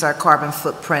reduce our carbon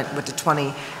footprint with the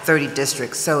 2030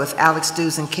 district. So if Alex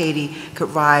Dews and Katie could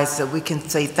rise, so we can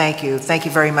say thank you. Thank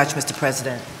you very much, Mr.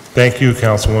 President. Thank you,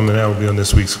 Councilwoman. That will be on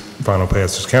this week's final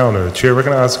passage calendar. The chair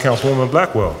recognizes Councilwoman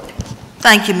Blackwell.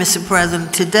 Thank you, Mr.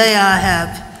 President. Today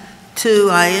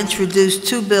I introduced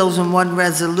two bills and one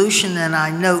resolution, and I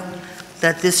note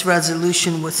that this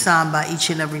resolution was signed by each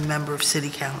and every member of City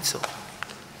Council.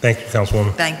 Thank you,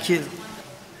 Councilwoman. Thank you.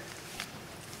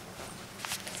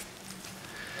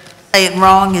 Say it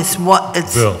wrong, it's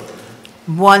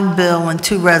one bill and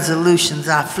two resolutions.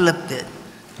 I flipped it.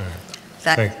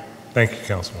 Thank you,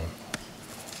 Councilwoman.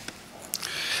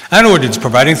 An ordinance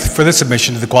providing for the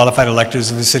submission to the qualified electors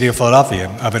of the City of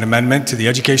Philadelphia of an amendment to the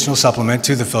educational supplement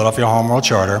to the Philadelphia Home Rule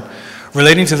Charter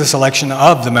relating to the selection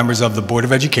of the members of the Board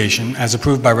of Education as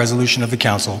approved by resolution of the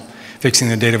Council, fixing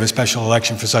the date of a special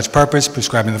election for such purpose,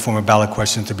 prescribing the form of ballot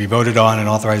question to be voted on, and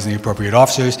authorizing the appropriate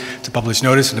officers to publish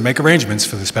notice and to make arrangements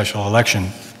for the special election.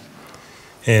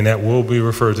 And that will be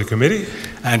referred to committee.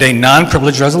 And a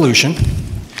non-privileged resolution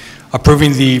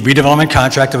approving the redevelopment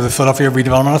contract of the Philadelphia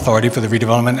Redevelopment Authority for the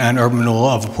redevelopment and urban renewal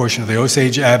of a portion of the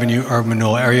Osage Avenue urban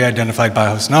renewal area identified by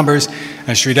house numbers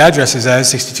and street addresses as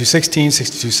 6216,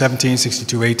 6217,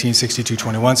 6218,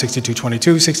 6221,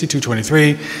 6222,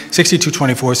 6223,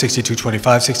 6224,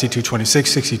 6225,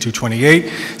 6226,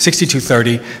 6228,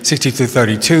 6230,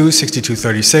 6232,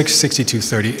 6236,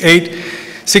 6238,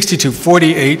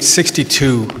 6248,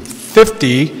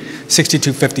 6250,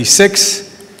 6256,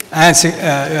 and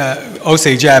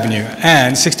Osage Avenue,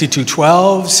 and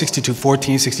 6212,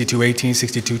 6214, 6218,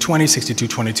 6220,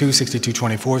 6222,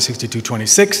 6224,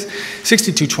 6226,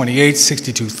 6228,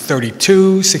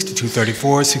 6232,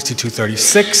 6234,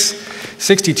 6236,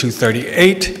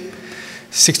 6238,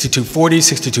 6240,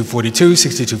 6242,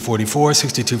 6244,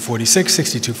 6246,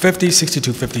 6250,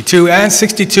 6252, and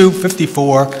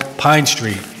 6254 Pine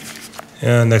Street.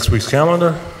 And next week's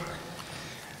calendar.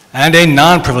 And a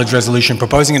non-privileged resolution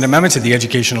proposing an amendment to the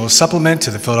educational supplement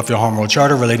to the Philadelphia Home Rule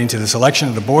Charter relating to the selection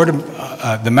of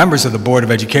the members of the Board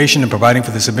of Education and providing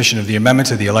for the submission of the amendment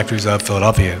to the electors of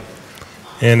Philadelphia.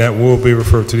 And that will be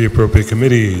referred to the appropriate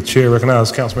committee. Chair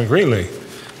recognizes Councilman Greenlee.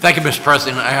 Thank you, Mr.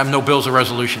 President. I have no bills or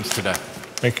resolutions today.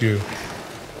 Thank you.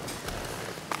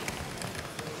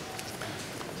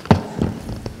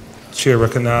 Chair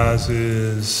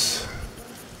recognizes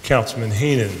Councilman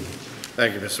Henon.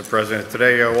 Thank you, Mr. President.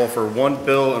 Today I offer one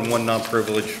bill and one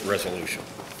non-privileged resolution.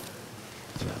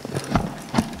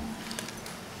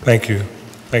 Thank you.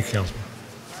 Thank you, Councilman.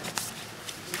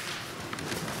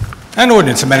 An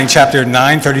ordinance amending Chapter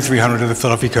 93300 of the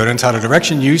Philadelphia Code entitled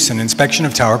Erection, Use, and Inspection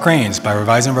of Tower Cranes by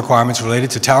revising requirements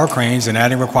related to tower cranes and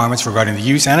adding requirements regarding the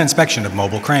use and inspection of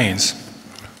mobile cranes.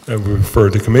 And we refer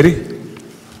to committee.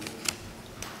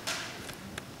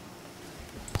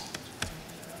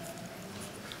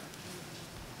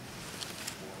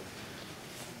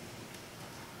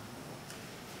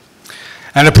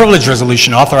 And a privilege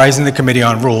resolution authorizing the Committee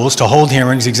on Rules to hold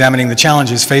hearings examining the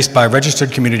challenges faced by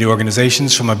registered community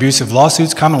organizations from abusive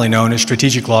lawsuits, commonly known as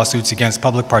strategic lawsuits against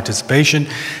public participation,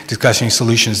 discussing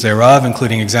solutions thereof,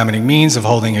 including examining means of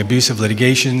holding abusive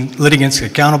litigants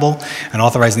accountable, and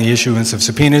authorizing the issuance of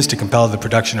subpoenas to compel the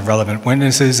production of relevant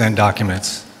witnesses and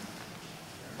documents.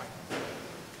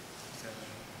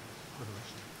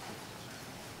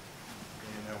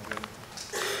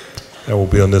 That will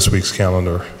be on this week's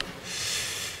calendar.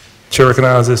 Chair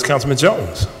recognizes Councilman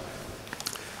Jones.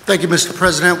 Thank you, Mr.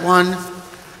 President. One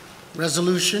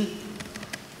resolution.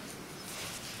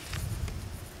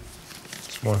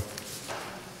 Just one.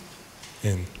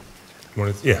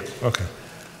 Yeah, okay.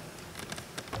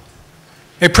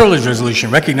 A privilege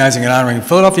resolution recognizing and honoring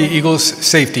Philadelphia Eagles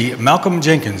safety Malcolm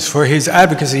Jenkins for his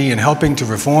advocacy in helping to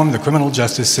reform the criminal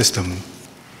justice system.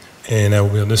 And that will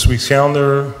be on this week's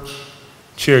calendar.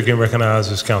 Chair again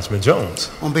recognizes Councilman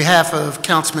Jones. On behalf of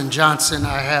Councilman Johnson,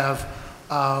 I have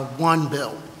one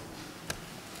bill.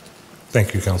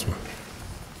 Thank you, Councilman.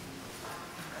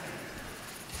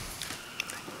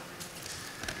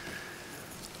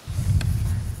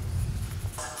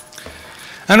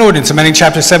 An ordinance amending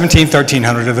Chapter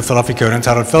 171300 of the Philadelphia Code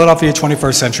entitled Philadelphia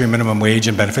 21st Century Minimum Wage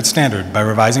and Benefit Standard by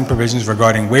revising provisions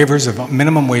regarding waivers of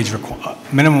minimum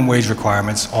wage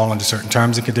requirements, all under certain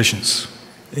terms and conditions.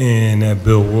 And that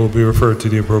bill will be referred to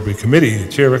the appropriate committee.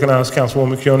 Chair recognizes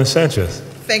Councilwoman Sanchez.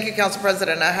 Thank you, Council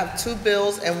President. I have two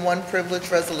bills and one privilege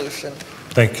resolution.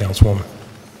 Thank you, Councilwoman.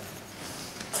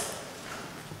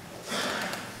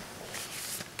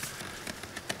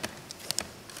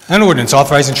 An ordinance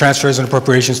authorizing transfers and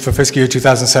appropriations for fiscal year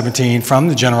 2017 from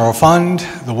the General Fund,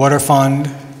 the Water Fund,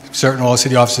 certain all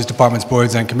city offices, departments,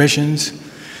 boards, and commissions,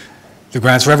 the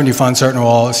Grants Revenue Fund, certain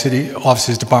all city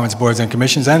offices, departments, boards, and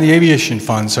commissions, and the Aviation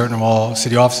Fund, certain all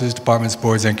city offices, departments,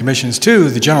 boards, and commissions, to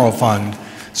the General Fund,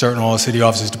 certain all city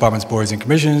offices, departments, boards, and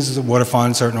commissions, the Water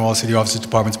Fund, certain all city offices,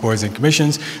 departments, boards, and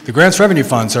commissions, the Grants Revenue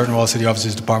Fund, certain all city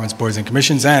offices, departments, boards, and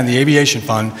commissions, and the Aviation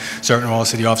Fund, certain all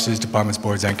city offices, departments,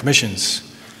 boards, and commissions.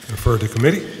 Refer to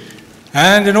committee.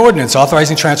 And an ordinance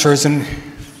authorizing transfers in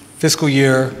fiscal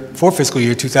year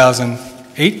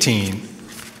 2018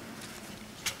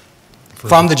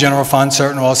 from the General Fund,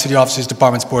 certain all city offices,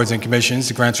 departments, boards, and commissions,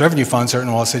 the Grants Revenue Fund, certain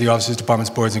all city offices,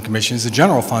 departments, boards, and commissions, the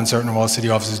General Fund, certain all city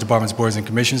offices, departments, boards, and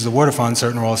commissions, the Water Fund,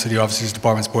 certain all city offices,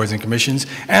 departments, boards, and commissions,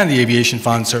 and the Aviation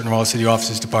Fund, certain all city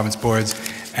offices, departments, boards,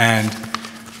 and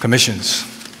commissions.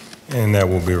 And that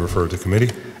will be referred to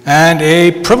committee. And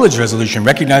a privilege resolution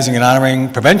recognizing and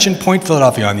honoring Prevention Point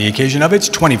Philadelphia on the occasion of its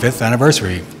 25th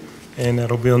anniversary. And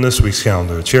that'll be on this week's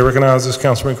calendar. Chair recognizes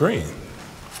Councilman Green.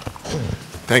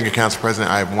 Thank you, Council President.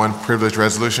 I have one privilege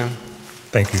resolution.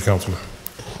 Thank you, Councilman.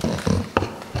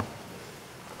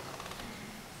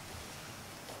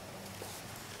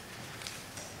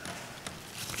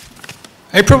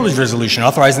 A privilege resolution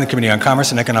authorizing the Committee on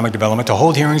Commerce and Economic Development to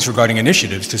hold hearings regarding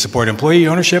initiatives to support employee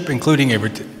ownership, including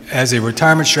as a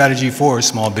retirement strategy for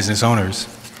small business owners.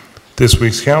 This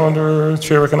week's calendar,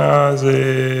 Chair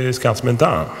recognizes Councilman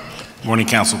Don. Morning,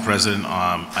 Council President.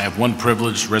 I have one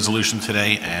privilege resolution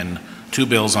today and two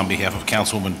bills on behalf of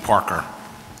Councilwoman Parker.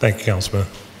 Thank you, Councilman.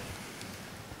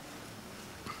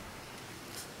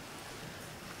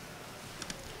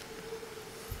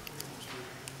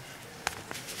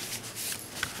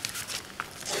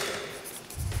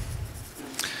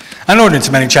 An ordinance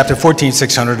amending Chapter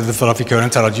 14600 of the Philadelphia Code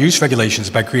entitled Use Regulations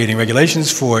by creating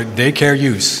regulations for daycare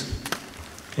use.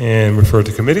 And refer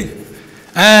to committee.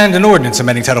 And an ordinance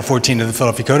amending Title 14 of the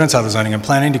Philadelphia Code entitled Zoning and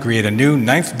Planning to create a new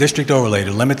 9th District overlay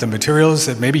to limit the materials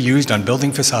that may be used on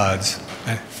building facades.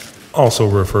 Also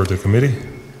refer to committee.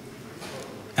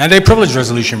 And a privilege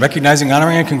resolution recognizing,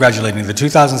 honoring, and congratulating the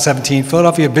 2017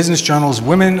 Philadelphia Business Journal's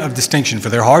Women of Distinction for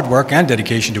their hard work and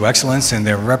dedication to excellence in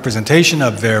their representation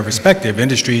of their respective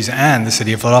industries and the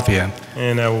city of Philadelphia.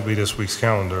 And that will be this week's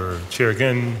calendar. Chair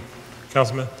again,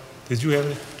 Councilman, did you have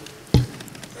it?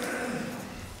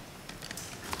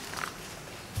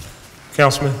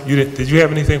 Councilman, did you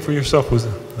have anything for yourself? Was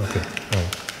it? Okay.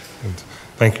 Right.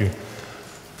 Thank you.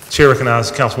 Chair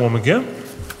recognizes Councilwoman Gimm.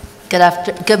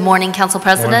 Good morning, Council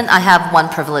President. I have one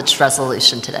privileged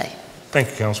resolution today. Thank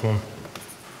you, Councilwoman.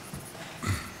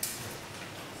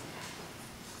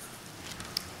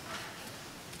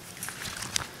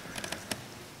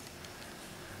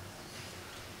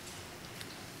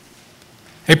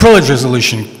 A privilege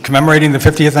resolution commemorating the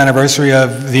 50th anniversary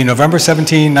of the November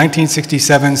 17,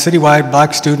 1967 citywide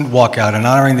Black student walkout and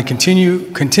honoring the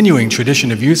continuing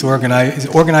tradition of youth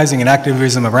organizing and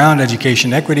activism around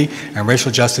education, equity, and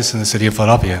racial justice in the city of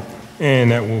Philadelphia.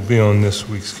 And that will be on this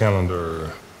week's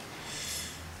calendar.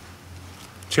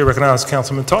 Chair recognizes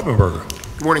Councilman Taubenberger.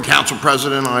 Good morning, Council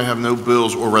President. I have no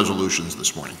bills or resolutions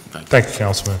this morning. Thank you,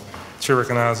 Councilman. Chair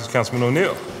recognizes Councilman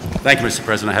O'Neill. Thank you, Mr.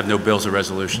 President. I have no bills or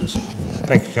resolutions.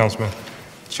 Thank you, Councilman.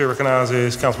 Chair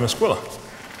recognizes Councilman Squilla.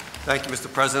 Thank you,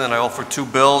 Mr. President. I offer two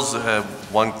bills,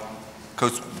 one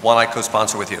I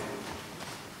co-sponsor with you.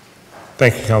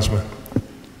 Thank you, Councilman.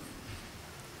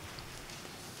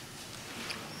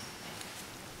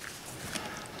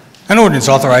 An ordinance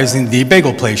authorizing the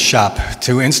Bagel Place shop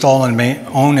to install and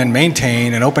own and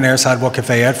maintain an open-air sidewalk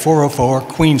cafe at 404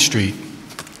 Queen Street.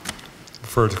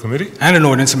 Refer to committee. And an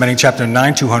ordinance amending Chapter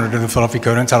 9200 of the Philadelphia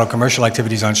Code entitled Commercial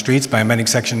Activities on Streets by amending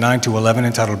Section 9211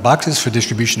 entitled Boxes for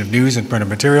Distribution of News and Printed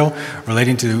Material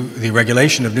relating to the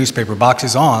regulation of newspaper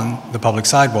boxes on the public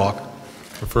sidewalk.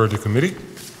 Refer to committee.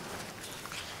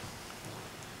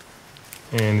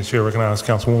 And the chair recognizes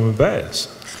Councilwoman Bass.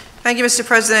 Thank you, Mr.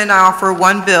 President. I offer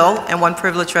one bill and one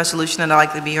privilege resolution, and I'd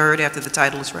like to be heard after the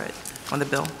title is read on the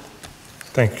bill.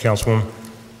 Thank you, Councilwoman.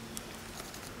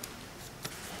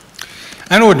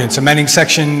 An ordinance amending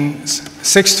Sections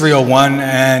 6301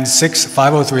 and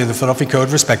 6503 of the Philadelphia Code,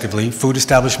 respectively, food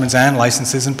establishments and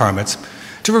licenses and permits,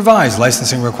 to revise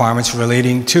licensing requirements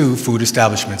relating to food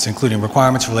establishments, including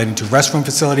requirements relating to restroom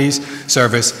facilities,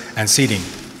 service, and seating.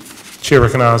 Chair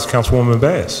recognizes Councilwoman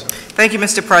Bass. Thank you,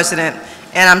 Mr. President.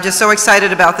 And I'm just so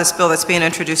excited about this bill that's being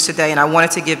introduced today, and I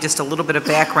wanted to give just a little bit of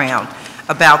background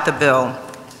about the bill.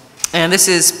 And this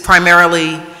is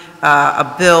primarily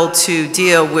a bill to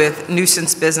deal with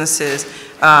nuisance businesses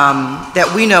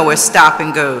that we know as stop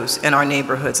and goes in our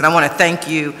neighborhoods. And I want to thank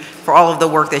you for all of the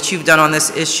work that you've done on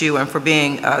this issue and for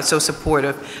being so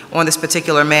supportive on this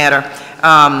particular matter.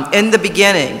 In the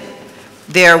beginning,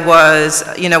 there was,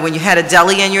 when you had a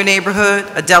deli in your neighborhood,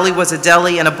 a deli was a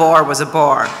deli and a bar was a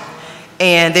bar.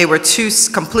 And they were two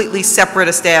completely separate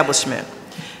establishments.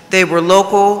 They were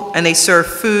local and they served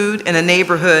food in a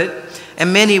neighborhood,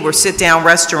 and many were sit-down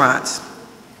restaurants.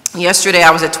 Yesterday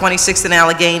I was at 26th and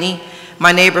Allegheny,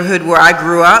 my neighborhood where I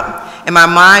grew up, and my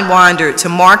mind wandered to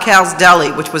Markow's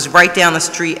Deli, which was right down the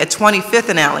street at 25th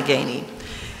and Allegheny.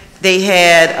 They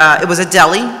had, it was a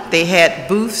deli, they had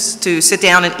booths to sit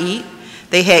down and eat,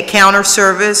 they had counter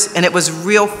service, and it was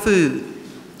real food.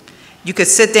 You could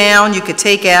sit down, you could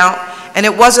take out, and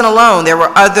it wasn't alone. There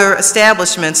were other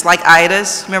establishments like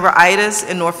Ida's. Remember Ida's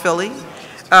in North Philly?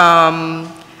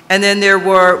 And then there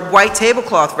were white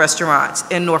tablecloth restaurants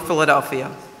in North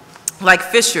Philadelphia, like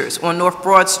Fisher's on North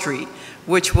Broad Street,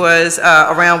 which was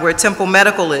around where Temple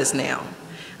Medical is now.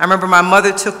 I remember my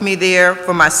mother took me there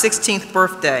for my 16th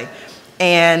birthday,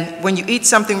 and when you eat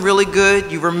something really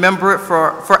good, you remember it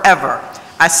for forever.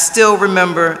 I still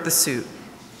remember the soup.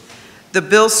 The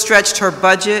bill stretched her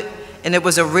budget, and it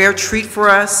was a rare treat for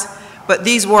us, but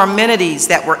these were amenities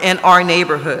that were in our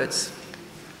neighborhoods.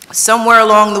 Somewhere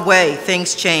along the way,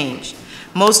 things changed.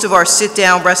 Most of our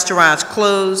sit-down restaurants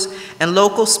closed, and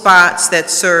local spots that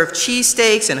served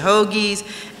cheesesteaks and hoagies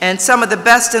and some of the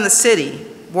best in the city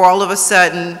were all of a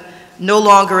sudden no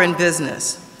longer in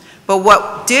business. But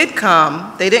what did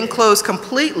come, they didn't close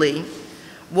completely,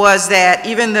 was that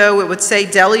even though it would say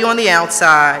deli on the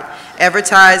outside,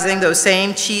 advertising those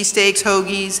same cheesesteaks,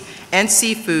 hoagies, and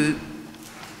seafood,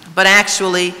 but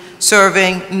actually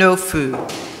serving no food,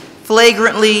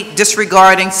 flagrantly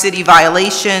disregarding city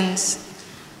violations.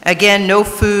 Again, no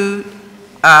food.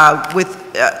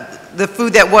 The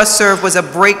food that was served was a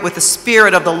break with the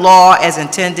spirit of the law as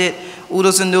intended.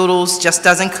 Oodles and noodles just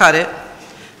doesn't cut it.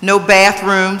 No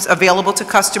bathrooms available to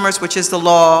customers, which is the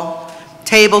law.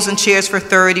 Tables and chairs for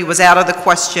 30 was out of the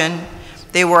question.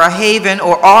 They were a haven,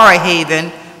 or are a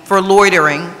haven, for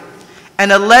loitering.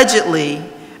 And allegedly,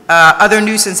 other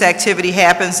nuisance activity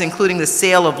happens, including the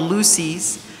sale of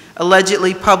loosies,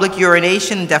 allegedly public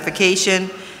urination and defecation,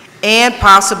 and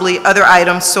possibly other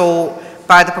items sold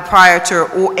by the proprietor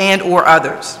or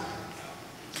others.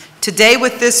 Today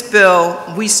with this bill,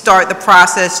 we start the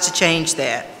process to change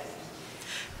that.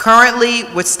 Currently,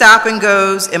 with stop and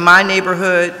goes in my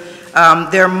neighborhood,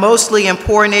 they're mostly in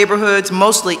poor neighborhoods,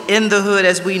 mostly in the hood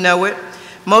as we know it.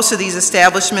 Most of these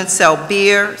establishments sell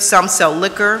beer, some sell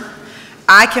liquor.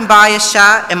 I can buy a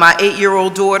shot, and my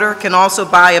 8-year-old daughter can also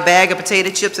buy a bag of potato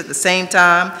chips at the same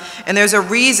time. And there's a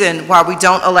reason why we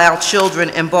don't allow children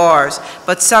in bars,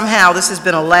 but somehow this has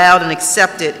been allowed and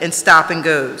accepted in stop and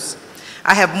goes.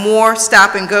 I have more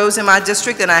stop and goes in my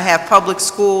district than I have public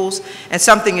schools, and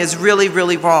something is really,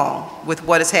 really wrong with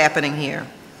what is happening here.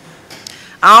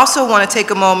 I also want to take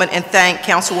a moment and thank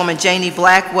Councilwoman Jannie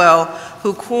Blackwell,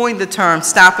 who coined the term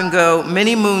stop and go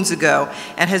many moons ago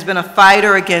and has been a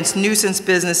fighter against nuisance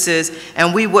businesses,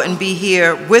 and we wouldn't be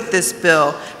here with this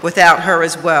bill without her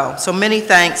as well. So many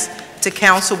thanks to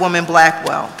Councilwoman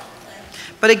Blackwell.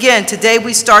 But again, today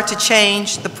we start to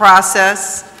change the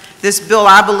process. This bill,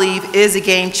 I believe, is a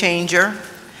game changer.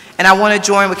 And I want to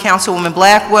join with Councilwoman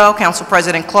Blackwell, Council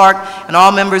President Clark, and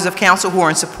all members of council who are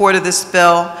in support of this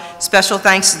bill. Special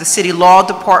thanks to the City Law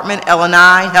Department,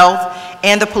 L&I, Health,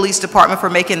 and the Police Department for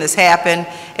making this happen.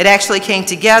 It actually came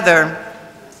together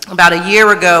about a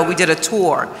year ago. We did a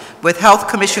tour with Health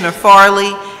Commissioner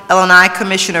Farley, L&I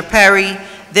Commissioner Perry,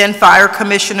 then Fire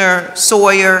Commissioner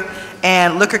Sawyer,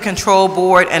 and Liquor Control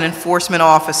Board and enforcement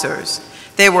officers.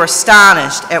 They were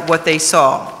astonished at what they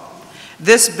saw.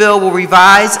 This bill will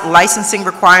revise licensing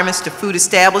requirements to food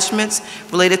establishments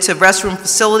related to restroom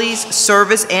facilities,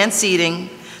 service, and seating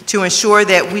to ensure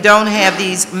that we don't have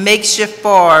these makeshift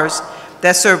bars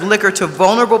that serve liquor to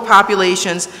vulnerable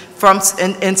populations from,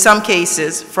 in some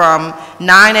cases, from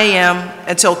 9 a.m.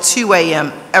 until 2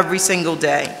 a.m. every single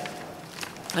day.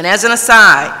 And as an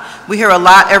aside, we hear a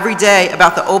lot every day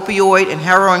about the opioid and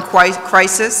heroin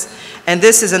crisis, and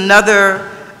this is another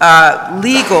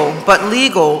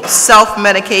legal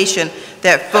self-medication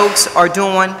that folks are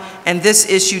doing, and this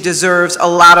issue deserves a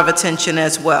lot of attention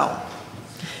as well.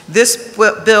 This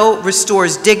bill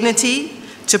restores dignity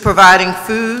to providing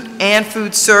food and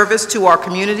food service to our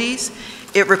communities.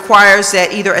 It requires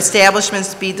that either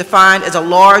establishments be defined as a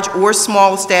large or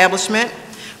small establishment.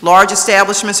 Large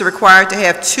establishments are required to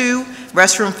have 2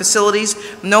 restroom facilities,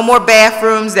 no more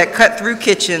bathrooms that cut through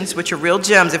kitchens, which are real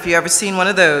gems if you've ever seen one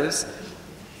of those.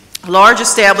 Large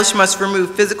establishments must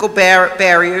remove physical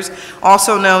barriers,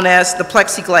 also known as the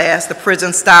plexiglass, the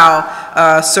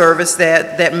prison-style service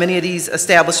that many of these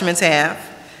establishments have.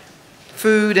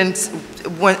 Food, and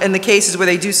in the cases where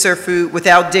they do serve food,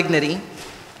 without dignity.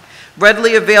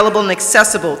 Readily available and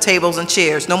accessible tables and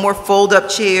chairs. No more fold-up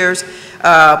chairs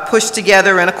pushed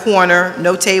together in a corner,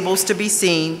 no tables to be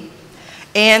seen.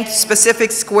 And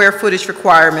specific square footage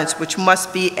requirements which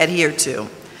must be adhered to.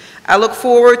 I look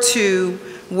forward to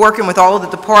working with all of the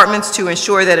departments to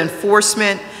ensure that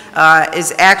enforcement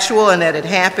is actual and that it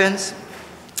happens.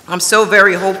 I'm so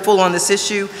very hopeful on this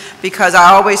issue because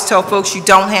I always tell folks you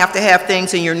don't have to have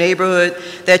things in your neighborhood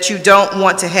that you don't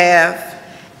want to have.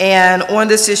 And on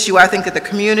this issue, I think that the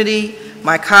community,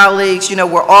 my colleagues, you know,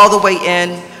 we're all the way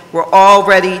in. We're all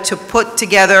ready to put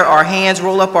together our hands,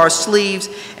 roll up our sleeves,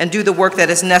 and do the work that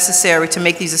is necessary to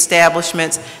make these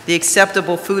establishments the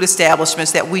acceptable food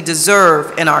establishments that we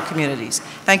deserve in our communities.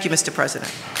 Thank you, Mr.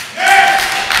 President.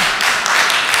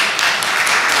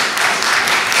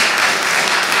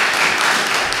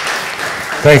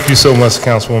 Thank you so much,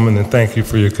 Councilwoman, and thank you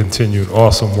for your continued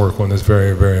awesome work on this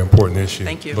very, very important issue.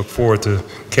 Thank you. Look forward to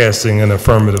casting an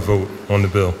affirmative vote on the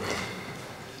bill.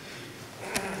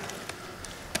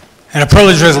 And a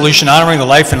privileged resolution honoring the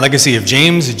life and legacy of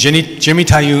Jimmy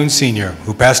Tyoun Sr.,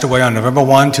 who passed away on November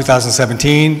 1,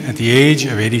 2017 at the age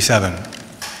of 87.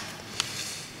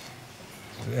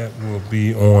 That will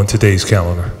be on today's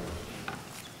calendar.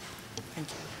 Is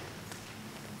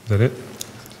that it?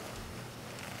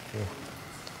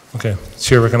 Okay.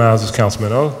 Chair recognizes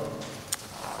Councilman O.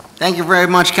 Thank you very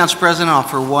much, Council President. I'll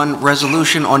offer one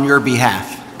resolution on your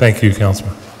behalf. Thank you,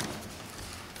 Councilman.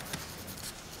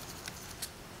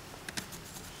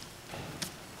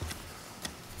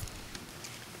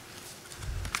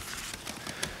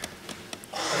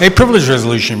 A privileged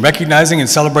resolution recognizing and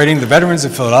celebrating the veterans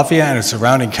of Philadelphia and its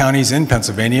surrounding counties in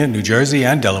Pennsylvania, New Jersey,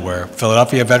 and Delaware,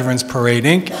 Philadelphia Veterans Parade,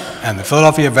 Inc., and the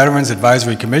Philadelphia Veterans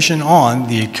Advisory Commission on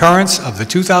the occurrence of the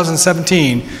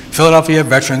 2017 Philadelphia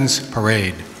Veterans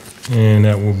Parade. And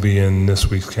that will be in this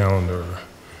week's calendar.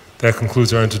 That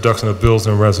concludes our introduction of bills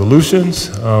and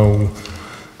resolutions. The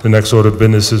next order of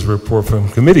business is report from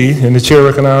committee, and the chair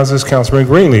recognizes Councilman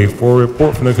Greenlee for a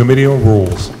report from the Committee on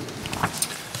Rules.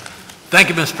 Thank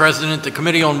you, Mr. President. The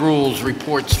Committee on Rules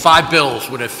reports 5 bills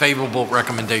with a favorable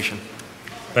recommendation.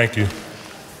 Thank you.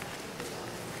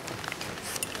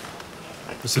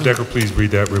 Mr. Decker, please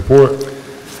read that report.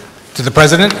 To the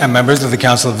President and members of the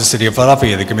Council of the City of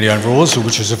Philadelphia, the Committee on Rules,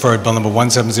 which is referred Bill number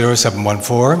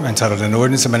 170714, entitled an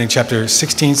ordinance amending Chapter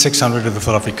 16600 of the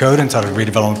Philadelphia Code, entitled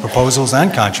Redevelopment Proposals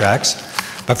and Contracts,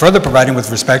 by further providing with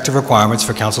respect to requirements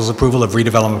for Council's approval of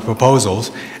redevelopment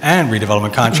proposals and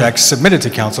redevelopment contracts submitted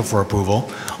to Council for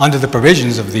approval under the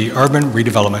provisions of the Urban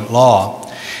Redevelopment Law.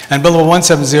 And Bill number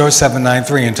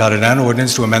 170793, entitled An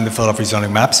Ordinance to Amend the Philadelphia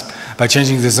Zoning Maps by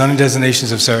changing the zoning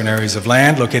designations of certain areas of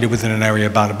land located within an area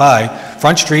bounded by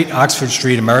Front Street, Oxford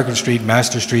Street, American Street,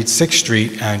 Master Street, 6th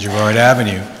Street, and Girard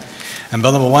Avenue. And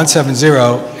Bill number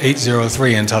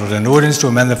 170803, entitled An Ordinance to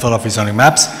Amend the Philadelphia Zoning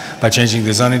Maps by changing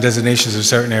the zoning designations of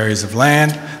certain areas of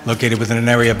land located within an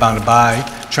area bounded by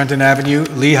Trenton Avenue,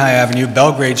 Lehigh Avenue,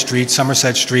 Belgrade Street,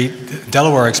 Somerset Street,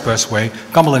 Delaware Expressway,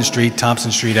 Cumberland Street,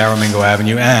 Thompson Street, Aramingo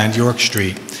Avenue, and York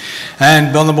Street.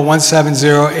 And Bill number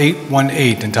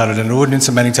 170818, entitled An Ordinance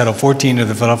amending Title 14 of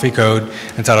the Philadelphia Code,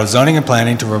 entitled Zoning and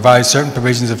Planning to revise certain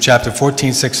provisions of Chapter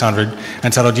 14600,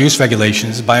 entitled Use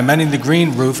Regulations by amending the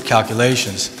green roof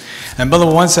calculations. And Bill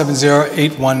number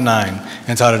 170819,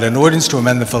 entitled An Ordinance to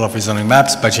amend the Philadelphia Zoning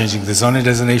Maps by changing the zoning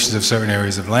designations of certain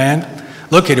areas of land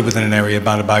located within an area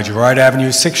bounded by Girard Avenue,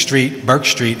 6th Street, Burke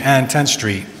Street, and 10th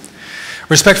Street.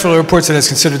 Respectfully reports that it is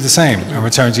considered the same and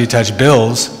returns the attached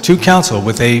bills to council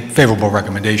with a favorable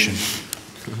recommendation.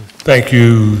 Thank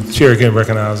you. Chair again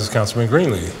recognizes Councilman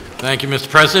Greenlee. Thank you, Mr.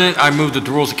 President. I move that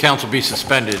the rules of council be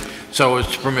suspended so as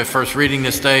to permit first reading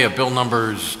this day of bill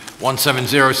numbers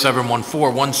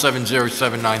 170714,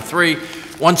 170793,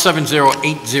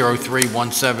 170803,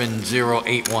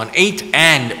 170818,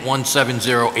 and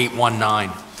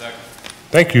 170819.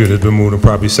 Thank you. It has been moved and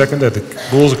properly second that the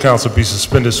rules of council be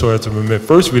suspended so as to permit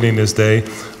first reading this day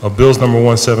of bills number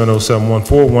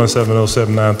 170714,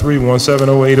 170793,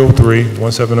 170803,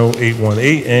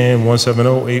 170818, and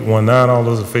 170819. All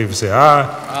those in favor say aye.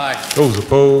 Aye. Those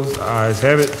opposed, ayes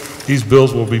have it. These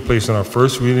bills will be placed on our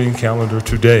first reading calendar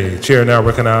today. Chair now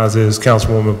recognizes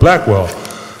Councilwoman Blackwell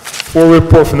for a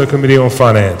report from the Committee on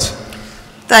Finance.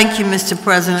 Thank you, Mr.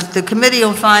 President. The Committee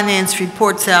on Finance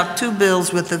reports out two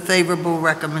bills with a favorable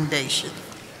recommendation.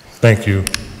 Thank you.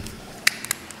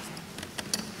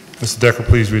 Mr. Decker,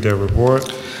 please read that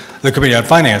report. The Committee on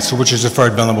Finance, to which is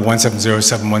referred bill number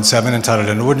 170717, entitled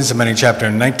An Ordinance amending Chapter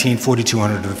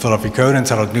 194200 of the Philadelphia Code,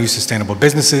 entitled New Sustainable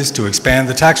Businesses, to expand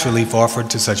the tax relief offered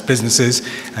to such businesses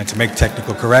and to make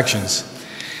technical corrections.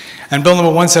 And bill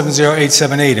number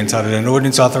 170878, entitled An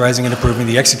Ordinance authorizing and approving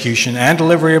the execution and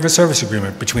delivery of a service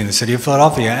agreement between the City of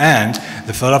Philadelphia and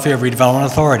the Philadelphia Redevelopment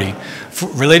Authority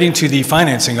relating to the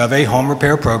financing of a home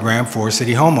repair program for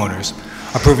city homeowners,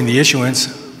 approving the issuance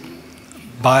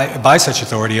by such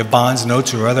authority of bonds,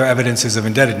 notes, or other evidences of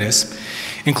indebtedness,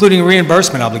 including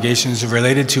reimbursement obligations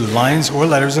related to lines or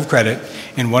letters of credit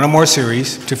in one or more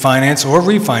series to finance or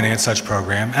refinance such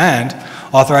program, and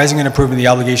authorizing and approving the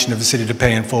obligation of the city to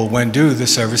pay in full when due the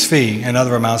service fee and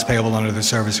other amounts payable under the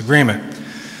service agreement,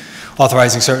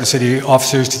 authorizing certain city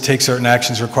officers to take certain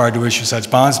actions required to issue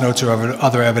such bonds, notes, or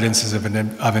other evidences of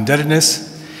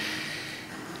indebtedness.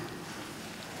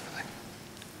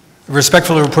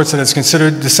 Respectfully reports that it's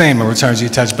considered the same and returns the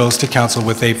attached bills to council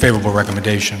with a favorable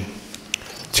recommendation.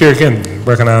 Chair again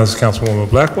recognizes Councilwoman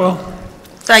Blackwell.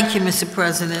 Thank you, Mr.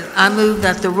 President. I move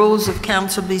that the rules of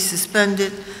council be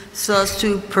suspended so as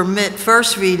to permit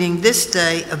first reading this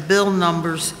day of bill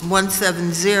numbers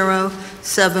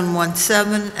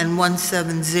 170717 and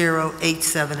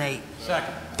 170878.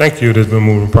 Second. Thank you. It has been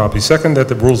moved and properly second that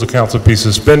the rules of council be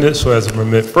suspended so as to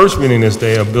permit first reading this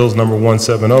day of bills number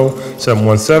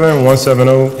 170717,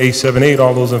 170878.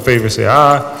 All those in favor say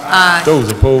aye. Aye.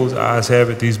 Those opposed, ayes have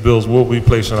it. These bills will be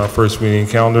placed on our first reading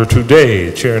calendar today.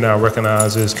 The chair now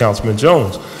recognizes Councilman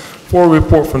Jones for a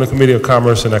report from the Committee of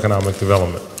Commerce and Economic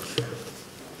Development.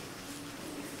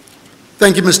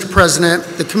 Thank you, Mr. President.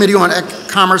 The Committee on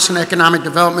Commerce and Economic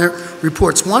Development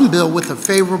reports one bill with a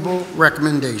favorable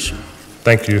recommendation.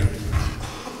 Thank you.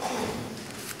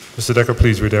 Mr. Decker,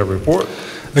 please read that report.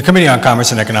 The Committee on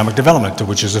Commerce and Economic Development, to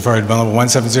which is referred bill number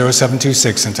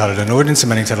 170726, entitled An Ordinance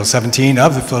amending Title 17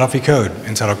 of the Philadelphia Code,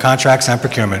 entitled Contracts and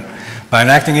Procurement, by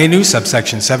enacting a new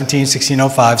subsection 17-1605,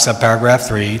 subparagraph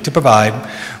 3, to provide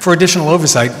for additional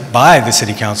oversight by the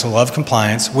City Council of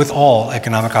compliance with all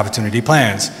economic opportunity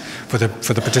plans for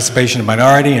the participation of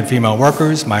minority and female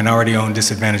workers, minority-owned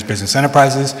disadvantaged business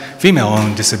enterprises,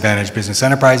 female-owned disadvantaged business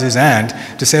enterprises, and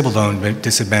disabled-owned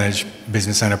disadvantaged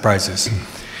business enterprises.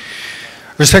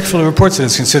 Respectfully reports that it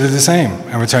is considered the same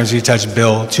and returns the attached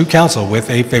bill to council with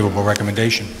a favorable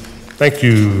recommendation. Thank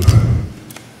you.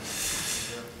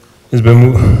 It's been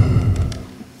moved.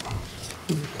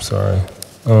 Sorry.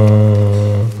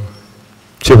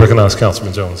 Chair recognizes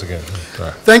Councilman Jones again.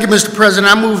 Sorry. Thank you, Mr.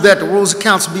 President. I move that the rules of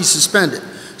council be suspended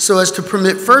so as to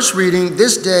permit first reading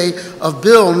this day of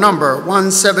bill number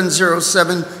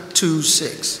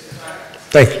 170726.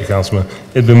 Thank you, Councilman.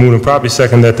 It's been moved and properly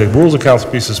second that the rules of council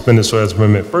be suspended so as to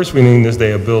permit first reading this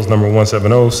day of bills number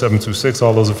 170726.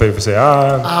 All those in favor say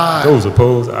aye. Aye. Those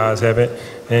opposed, ayes have it.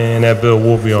 and that bill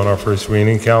will be on our first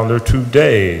reading calendar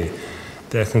today.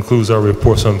 That concludes our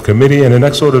reports on committee, and the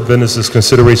next order of business is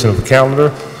consideration of the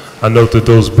calendar. I note that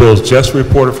those bills just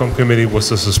reported from committee with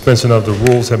the suspension of the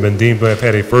rules have been deemed to have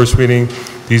had a first reading.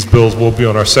 These bills will be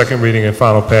on our second reading and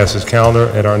final passage calendar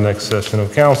at our next session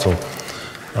of council.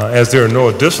 As there are no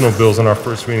additional bills on our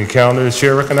first reading calendar, the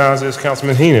chair recognizes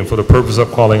Councilman Henon for the purpose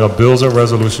of calling up bills and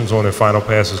resolutions on their final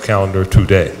passage calendar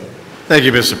today. Thank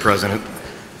you, Mr. President.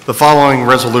 The following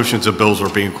resolutions of bills are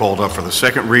being called up for the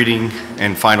second reading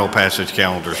and final passage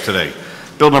calendars today.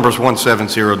 Bill numbers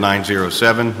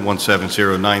 170907,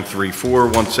 170934,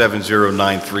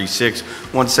 170936,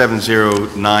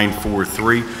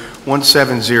 170943,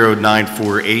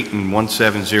 170948, and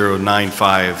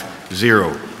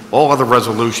 170950. All other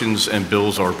resolutions and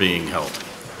bills are being held.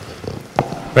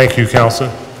 Thank you,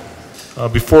 Council.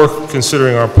 Before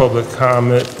considering our public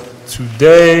comment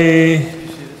today,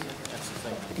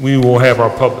 we will have our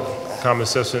public comment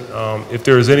session. If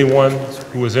there is anyone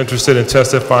who is interested in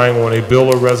testifying on a bill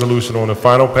or resolution on the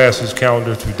final passage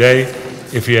calendar today,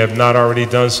 if you have not already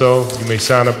done so, you may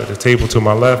sign up at the table to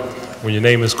my left. When your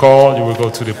name is called, you will go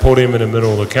to the podium in the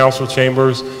middle of the council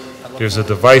chambers. There's a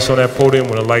device on that podium.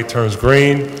 When the light turns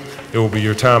green, it will be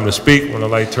your time to speak. When the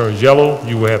light turns yellow,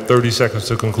 you will have 30 seconds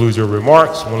to conclude your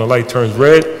remarks. When the light turns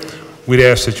red, we'd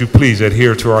ask that you please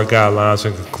adhere to our guidelines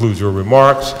and conclude your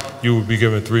remarks. You will be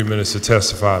given 3 minutes to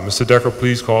testify. Mr. Decker,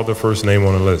 please call the first name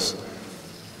on the list.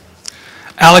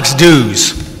 Alex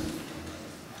Dews.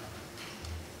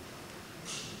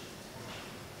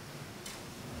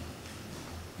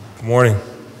 Good morning.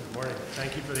 Good morning.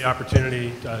 Thank you for the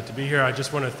opportunity to be here. I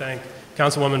just want to thank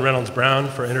Councilwoman Reynolds Brown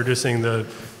for introducing the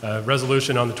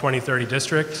resolution on the 2030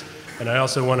 district. And I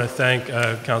also want to thank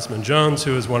Councilman Jones,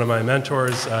 who is one of my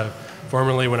mentors,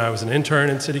 formerly when I was an intern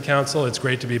in City Council. It's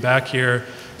great to be back here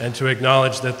and to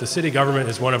acknowledge that the city government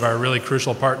is one of our really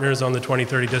crucial partners on the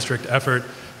 2030 district effort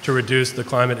to reduce the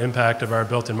climate impact of our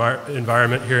built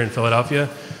environment here in Philadelphia.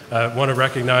 I want to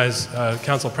recognize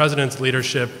Council President's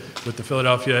leadership with the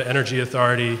Philadelphia Energy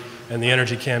Authority and the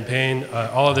Energy Campaign.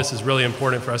 All of this is really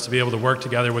important for us to be able to work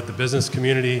together with the business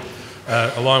community,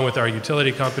 along with our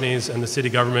utility companies and the city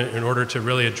government in order to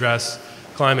really address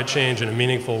climate change in a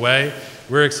meaningful way.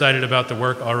 We're excited about the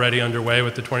work already underway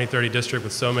with the 2030 district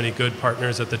with so many good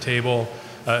partners at the table,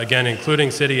 again,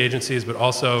 including city agencies, but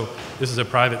also this is a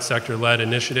private sector-led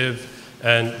initiative,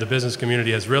 and the business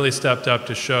community has really stepped up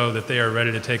to show that they are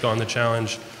ready to take on the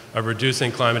challenge of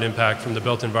reducing climate impact from the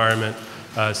built environment,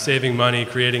 saving money,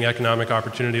 creating economic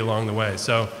opportunity along the way.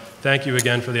 So thank you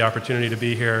again for the opportunity to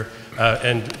be here.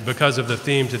 And because of the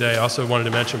theme today, I also wanted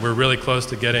to mention we're really close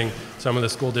to getting some of the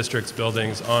school districts'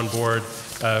 buildings on board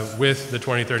with the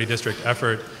 2030 district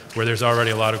effort, where there's already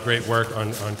a lot of great work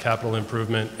on capital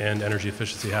improvement and energy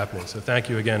efficiency happening. So thank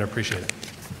you again, I appreciate it.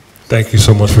 Thank you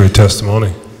so much for your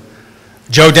testimony.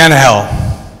 Joe Danahill,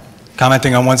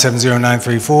 commenting on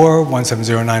 170934,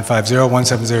 170950,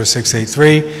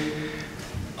 170683,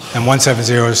 and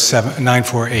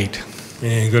 170948.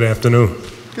 And good afternoon.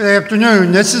 Good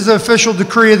afternoon. This is the official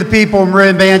decree of the people in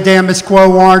writ mandamus quo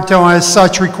warranto, and as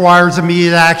such requires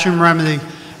immediate action remedy.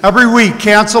 Every week,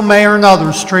 council, mayor, and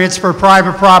others transfer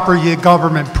private property to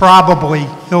government, probably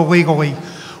illegally.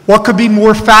 What could be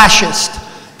more fascist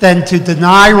than to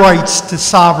deny rights to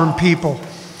sovereign people?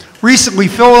 Recently,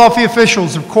 Philadelphia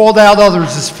officials have called out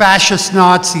others as fascist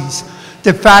Nazis.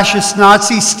 Did fascist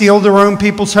Nazis steal their own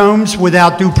people's homes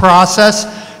without due process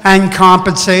and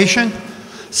compensation?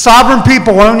 Sovereign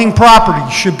people owning property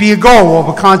should be a goal of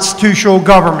a constitutional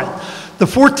government. The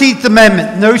 14th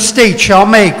Amendment, no state shall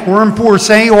make or enforce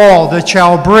any law that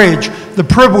shall abridge the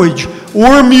privilege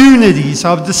or immunities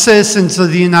of the citizens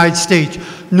of the United States,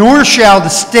 nor shall the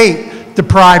state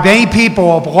deprive any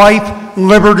people of life,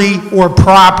 liberty, or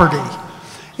property.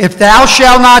 If thou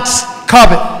shalt not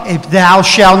covet, if thou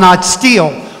shalt not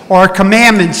steal, are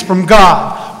commandments from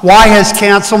God. Why has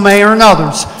council, mayor, and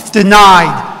others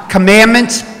denied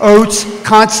commandments, oaths,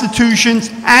 constitutions,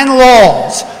 and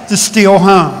laws to steal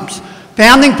homes?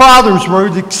 Founding fathers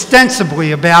wrote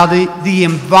extensively about the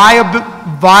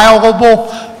inviolable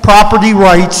property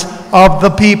rights of the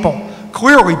people.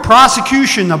 Clearly,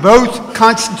 prosecution of both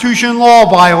Constitution and law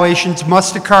violations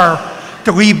must occur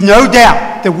to leave no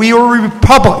doubt that we are a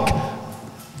republic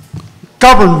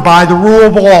governed by the rule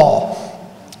of law.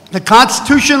 The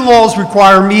Constitution and laws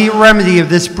require immediate remedy of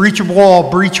this breach of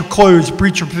law, breach of clause,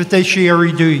 breach of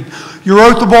fiduciary duty. Your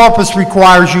oath of office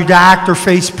requires you to act or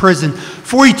face prison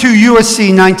 42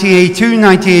 USC 1982,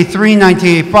 1983,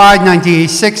 1985,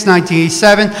 1986,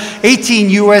 1987,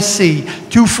 18 USC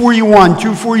 241,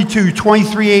 242,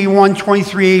 2381,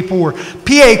 2384,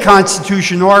 PA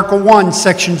Constitution, Article 1,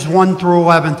 Sections 1 through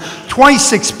 11,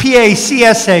 26 PA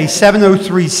CSA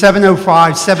 703,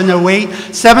 705, 708,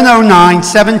 709,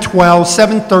 712,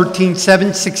 713,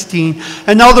 716,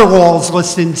 and other laws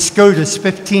listed in SCOTUS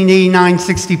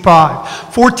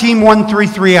 1589-65,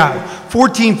 141330,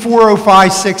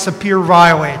 144056 appear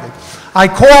violated. I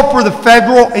call for the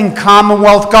federal and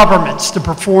Commonwealth governments to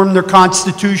perform their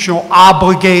constitutional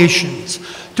obligations,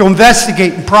 to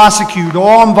investigate and prosecute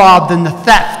all involved in the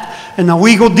theft and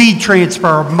illegal deed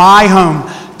transfer of my home,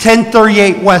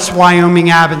 1038 West Wyoming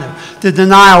Avenue, the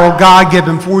denial of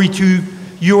God-given 42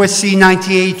 USC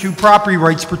 1982 property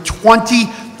rights for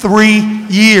 23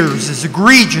 years is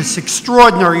egregious,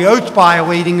 extraordinary,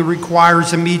 oath-violating, and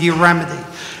requires immediate remedy.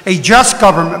 A just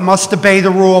government must obey the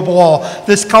rule of law.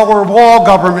 This color of law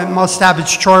government must have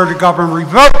its charter to govern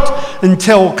revoked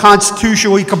until a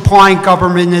constitutionally compliant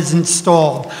government is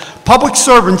installed. Public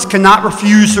servants cannot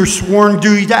refuse their sworn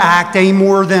duty to act any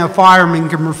more than a fireman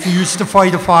can refuse to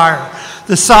fight a fire.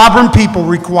 The sovereign people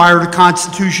require the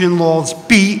Constitution and laws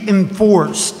be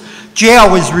enforced.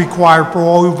 Jail is required for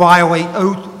all who violate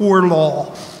oath or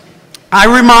law. I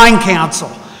remind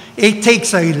Council, it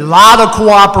takes a lot of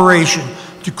cooperation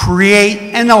to create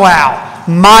and allow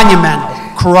monumental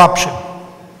corruption.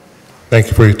 Thank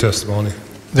you for your testimony.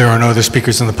 There are no other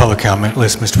speakers on the public comment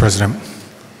list, Mr. President.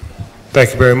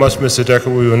 Thank you very much, Mr. Decker.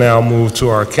 We will now move to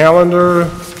our calendar.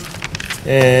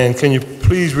 And can you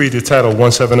please read the title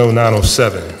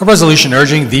 170907? A resolution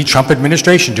urging the Trump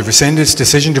administration to rescind its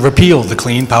decision to repeal the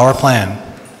Clean Power Plan.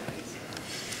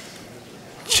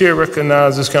 Chair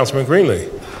recognizes Councilman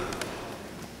Greenlee.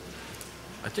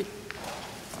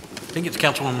 I think it's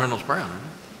Councilwoman Reynolds Brown. Isn't it?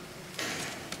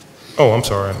 Oh, I'm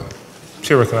sorry.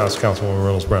 Chair recognizes Councilwoman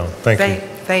Reynolds Brown. Thank you.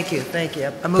 Thank you.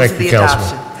 I move for the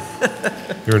adoption.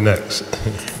 You're next.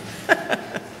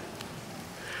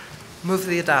 Move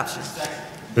for the adoption.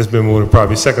 It's been moved and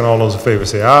probably second. All those in favor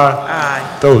say aye.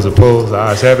 Aye. Those opposed, the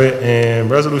ayes have it. And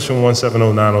resolution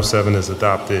 170907 is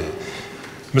adopted.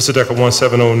 Mr. Decker,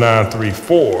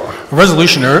 170934. A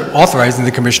resolution authorizing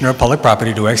the Commissioner of Public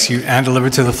Property to execute and deliver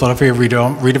to the Philadelphia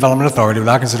Redevelopment Authority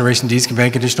without consideration deeds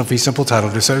conveying conditional fee simple title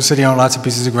to certain city-owned lots and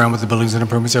pieces of ground with the buildings and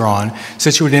improvements thereon,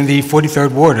 situated in the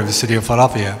 43rd Ward of the City of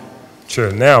Philadelphia.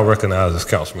 Chair now recognizes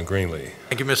Councilman Greenlee.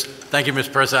 Thank you,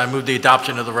 Mr. President. I move the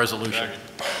adoption of the resolution.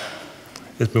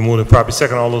 It's been moved and properly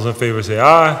second. All those in favor say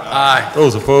aye. Aye.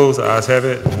 Those opposed, the ayes have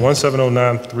it.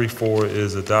 170934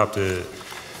 is adopted.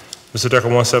 Mr. Decker,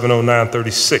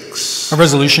 170936. A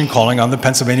resolution calling on the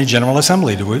Pennsylvania General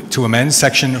Assembly to amend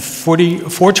Section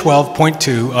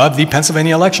 412.2 of the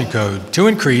Pennsylvania Election Code to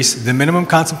increase the minimum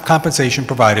compensation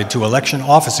provided to election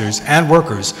officers and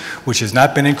workers, which has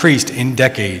not been increased in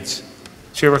decades.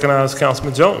 Chair recognizes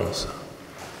Councilman Jones.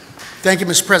 Thank you,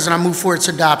 Mr. President. I move for its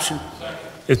adoption.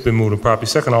 It's been moved and properly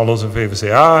second. All those in favor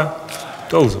say aye.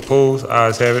 Those opposed,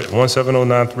 ayes have it.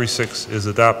 170936 is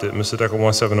adopted. Mr. Decker,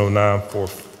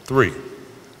 170943.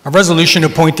 A resolution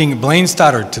appointing Blaine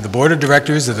Stoddard to the Board of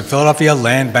Directors of the Philadelphia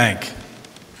Land Bank.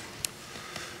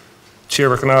 Chair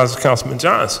recognizes Councilman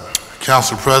Johnson.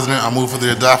 Council President, I move for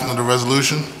the adoption of the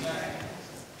resolution.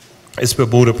 It's been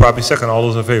moved and properly second. All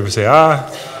those in favor say aye.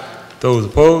 Those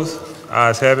opposed,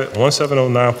 ayes have it.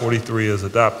 170943 is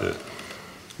adopted.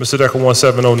 Mr. Decker,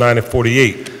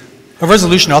 170948. A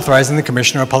resolution authorizing the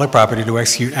Commissioner of Public Property to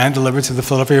execute and deliver to the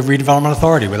Philadelphia Redevelopment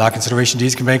Authority without consideration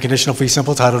deeds conveying conditional fee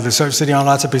simple title to certain city-owned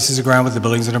lots and pieces of ground with the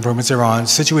buildings and improvements thereon,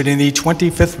 situated in the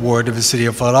 25th Ward of the City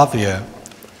of Philadelphia.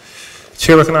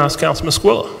 Chair recognizes Councilman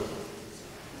Squilla.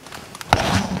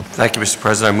 Thank you, Mr.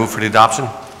 President. I move for the adoption.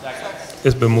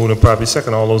 It's been moved and properly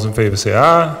second. All those in favor say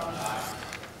aye.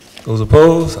 Those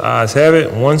opposed, ayes have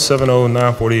it.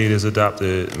 170948 is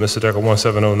adopted. Mr. Decker,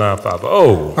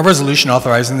 170950. A resolution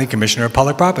authorizing the Commissioner of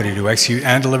Public Property to execute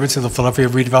and deliver to the Philadelphia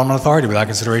Redevelopment Authority without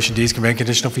consideration deeds conveying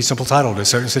conditional fee simple title to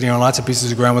certain city-owned lots and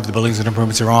pieces of ground with the buildings and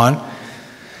improvements thereon,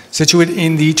 situated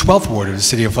in the 12th Ward of the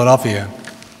City of Philadelphia.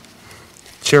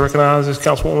 Chair recognizes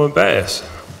Councilwoman Bass.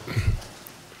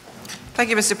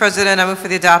 Thank you, Mr. President. I move for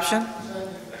the adoption.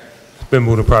 It's been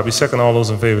moved and properly second. All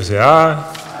those in favor say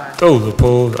aye. Those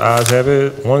opposed, ayes have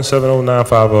it.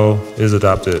 170950 is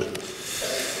adopted.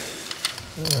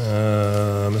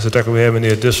 Mr. Decker, we have any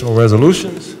additional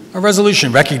resolutions? A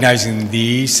resolution recognizing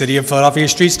the City of Philadelphia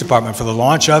Streets Department for the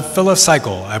launch of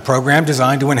PhilaCycle, a program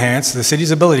designed to enhance the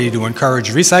city's ability to encourage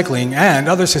recycling and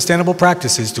other sustainable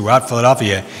practices throughout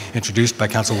Philadelphia, introduced by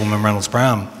Councilwoman Reynolds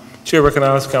Brown. Chair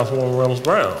recognizes Councilwoman Reynolds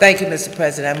Brown. Thank you, Mr.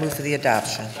 President. I move for the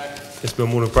adoption. It's been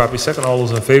moved and properly second. All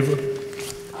those in favor?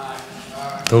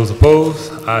 Those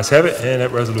opposed? Ayes have it, and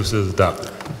that resolution is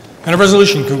adopted. And a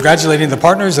resolution congratulating the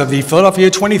partners of the Philadelphia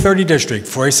 2030 District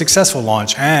for a successful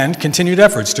launch and continued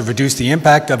efforts to reduce the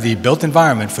impact of the built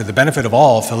environment for the benefit of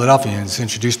all Philadelphians,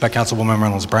 introduced by Councilwoman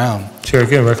Reynolds Brown. Chair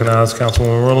again recognizes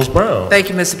Councilwoman Reynolds Brown. Thank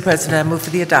you, Mr. President. I move for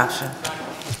the adoption.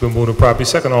 It's been moved and properly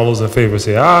second. All those in favor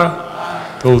say aye.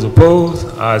 Those opposed?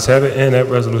 Ayes have it, and that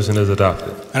resolution is adopted.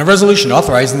 And a resolution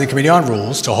authorizing the Committee on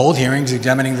Rules to hold hearings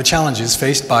examining the challenges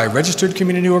faced by registered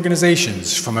community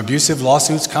organizations from abusive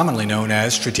lawsuits commonly known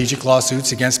as strategic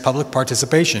lawsuits against public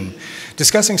participation,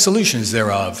 discussing solutions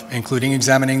thereof, including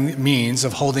examining means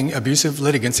of holding abusive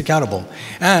litigants accountable,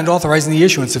 and authorizing the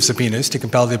issuance of subpoenas to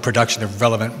compel the production of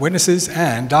relevant witnesses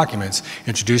and documents,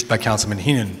 introduced by Councilman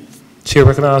Henon. Chair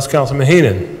recognizes Councilman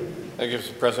Henon. Thank you,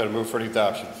 Mr. President. I move for the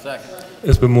adoption. Second.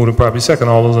 It's been moved and properly second.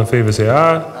 All those in favor say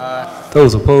aye. Aye.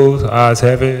 Those opposed? Ayes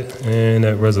have it, and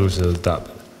that resolution is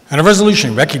adopted. And a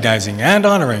resolution recognizing and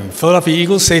honoring Philadelphia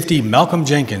Eagles safety Malcolm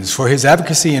Jenkins for his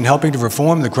advocacy in helping to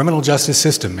reform the criminal justice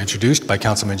system, introduced by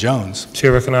Councilman Jones.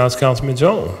 Chair recognizes Councilman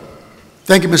Jones.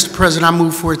 Thank you, Mr. President. I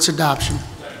move for its adoption.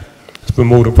 It's been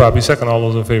moved and properly second. All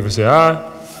those in favor say aye.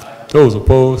 Those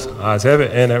opposed? Ayes have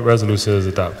it, and that resolution is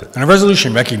adopted. And a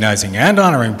resolution recognizing and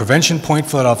honoring Prevention Point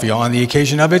Philadelphia on the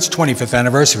occasion of its 25th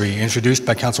anniversary, introduced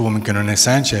by Councilwoman Gunnarina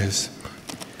Sanchez.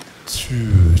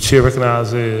 Chair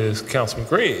recognizes Councilman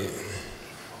Green.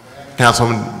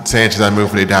 Councilwoman Sanchez, I move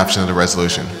for the adoption of the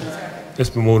resolution. It's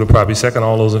been moved and properly second.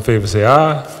 All those in favor say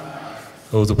aye.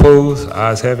 Those opposed?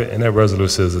 Ayes have it, and that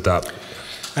resolution is adopted.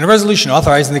 And a resolution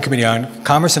authorizing the Committee on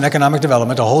Commerce and Economic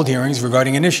Development to hold hearings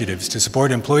regarding initiatives to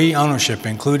support employee ownership,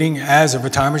 including as a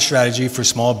retirement strategy for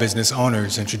small business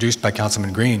owners, introduced by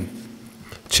Councilman Green.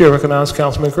 Chair recognizes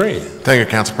Councilman Green. Thank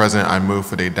you, Council President. I move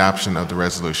for the adoption of the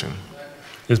resolution.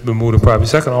 It's been moved and properly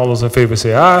second. All those in favor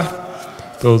say aye.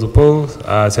 Those opposed?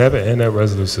 Ayes have it, and that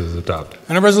resolution is adopted.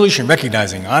 And a resolution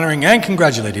recognizing, honoring, and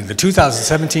congratulating the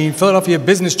 2017 Philadelphia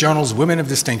Business Journal's Women of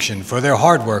Distinction for their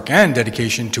hard work and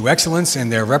dedication to excellence in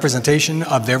their representation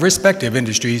of their respective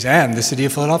industries and the City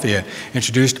of Philadelphia,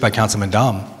 introduced by Councilman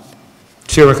Dom.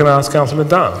 Chair recognizes Councilman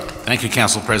Dom. Thank you,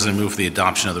 Council President. Move for the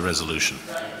adoption of the resolution.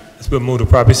 It's been moved and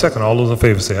properly second. All those in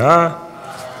favor say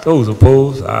aye. Those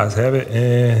opposed? Ayes have it,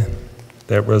 and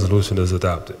that resolution is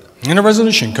adopted. And a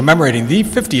resolution commemorating the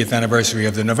 50th anniversary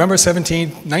of the November 17,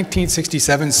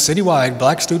 1967 citywide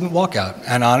Black Student Walkout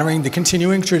and honoring the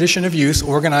continuing tradition of youth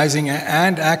organizing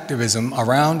and activism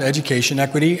around education,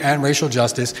 equity, and racial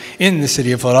justice in the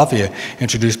City of Philadelphia,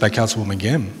 introduced by Councilwoman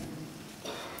Gim.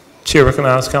 Chair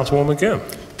recognizes Councilwoman Gim.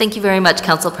 Thank you very much,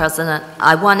 Council President.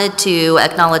 I wanted to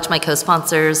acknowledge my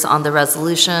co-sponsors on the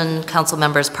resolution, Council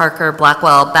Members Parker,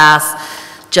 Blackwell, Bass,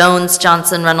 Jones,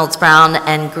 Johnson, Reynolds Brown,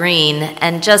 and Green,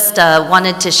 and just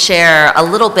wanted to share a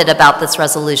little bit about this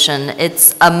resolution.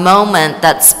 It's a moment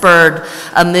that spurred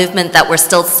a movement that we're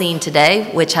still seeing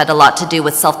today, which had a lot to do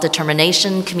with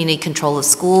self-determination, community control of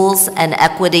schools, and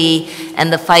equity,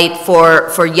 and the fight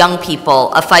for young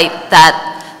people, a fight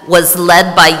that was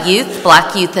led by youth,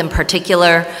 Black youth in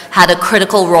particular, had a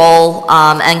critical role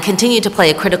and continued to play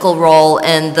a critical role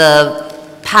in the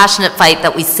passionate fight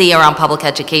that we see around public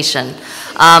education.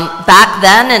 Back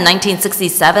then in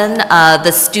 1967,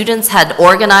 the students had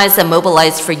organized and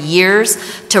mobilized for years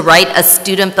to write a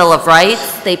student bill of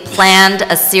rights. They planned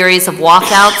a series of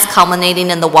walkouts, culminating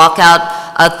in the walkout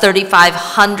of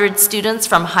 3,500 students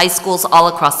from high schools all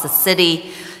across the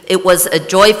city. It was a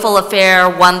joyful affair,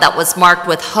 one that was marked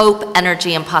with hope,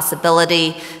 energy, and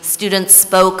possibility. Students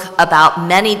spoke about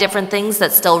many different things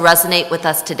that still resonate with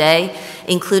us today,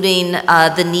 including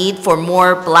the need for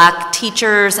more Black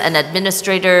teachers and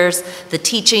administrators, the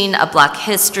teaching of Black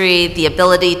history, the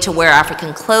ability to wear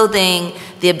African clothing,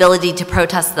 the ability to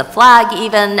protest the flag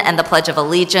even, and the Pledge of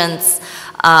Allegiance.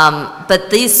 But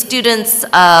these students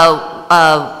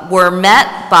were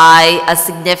met by a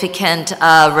significant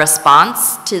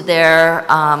response to their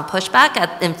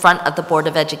pushback in front of the Board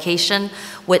of Education.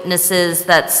 Witnesses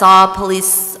that saw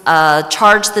police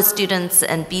charge the students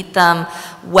and beat them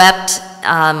wept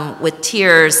with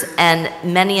tears, and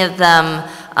many of them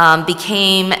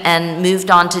became and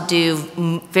moved on to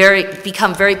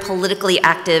become very politically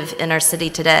active in our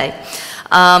city today.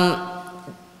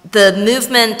 The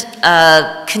movement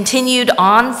continued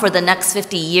on for the next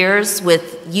 50 years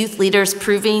with youth leaders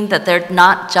proving that they're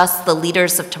not just the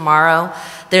leaders of tomorrow,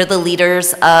 they're the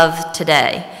leaders of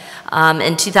today.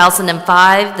 In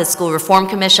 2005, the School Reform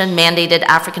Commission mandated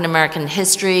African American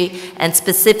history and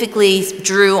specifically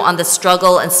drew on the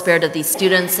struggle and spirit of these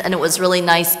students, and it was really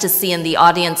nice to see in the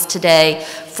audience today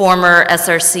former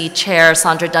SRC Chair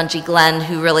Sandra Dungy Glenn,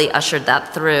 who really ushered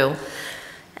that through.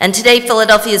 And today,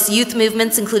 Philadelphia's youth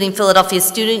movements, including Philadelphia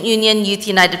Student Union, Youth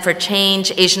United for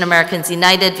Change, Asian Americans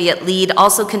United, Viet Lead,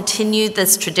 also continued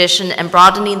this tradition and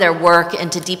broadening their work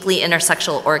into deeply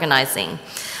intersectional organizing.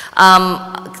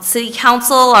 City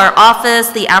Council, our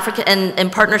office, in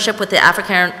partnership with the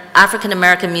African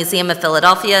American Museum of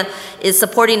Philadelphia, is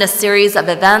supporting a series of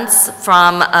events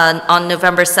on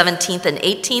November 17th and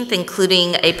 18th,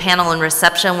 including a panel and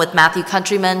reception with Matthew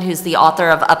Countryman, who's the author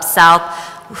of Up South,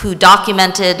 who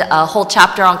documented a whole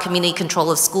chapter on community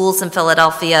control of schools in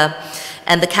Philadelphia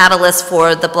and the catalyst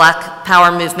for the Black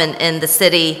Power movement in the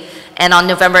city. And on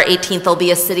November 18th, there'll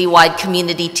be a citywide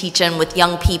community teach-in with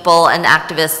young people and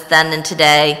activists then and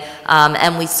today.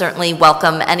 And we certainly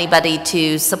welcome anybody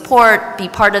to support, be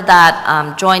part of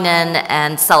that, join in,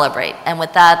 and celebrate. And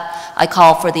with that, I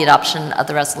call for the adoption of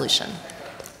the resolution.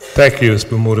 Thank you. It's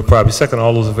been moved and properly second.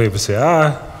 All those in favor say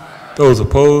aye. Those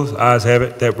opposed, ayes have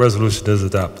it. That resolution is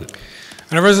adopted.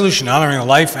 And a resolution honoring the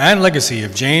life and legacy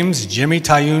of James Jimmy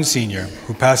Tyoon Sr.,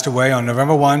 who passed away on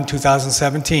November 1,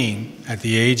 2017, at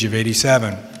the age of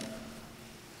 87.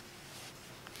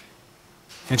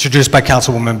 Introduced by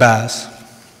Councilwoman Bass.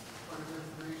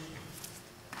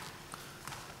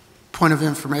 Point of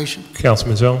information.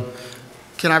 Councilman Jones.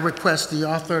 Can I request the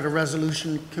author of the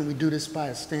resolution, can we do this by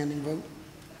a standing vote?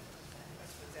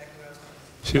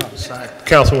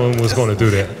 Councilwoman was going to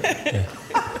do that. Yeah.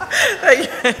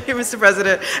 Thank you, Mr.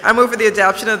 President. I move for the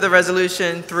adoption of the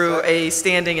resolution through a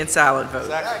standing and silent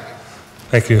vote.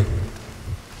 Thank you.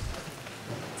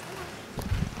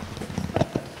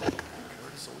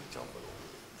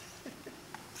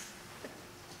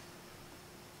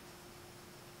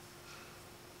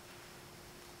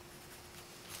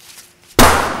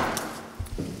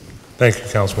 Thank you,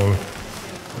 Councilwoman.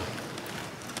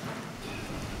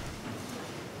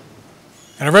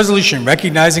 And a resolution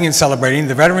recognizing and celebrating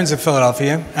the veterans of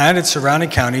Philadelphia and its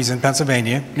surrounding counties in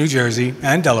Pennsylvania, New Jersey,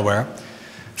 and Delaware,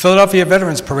 Philadelphia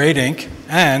Veterans Parade, Inc.,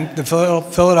 and the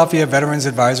Philadelphia Veterans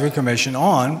Advisory Commission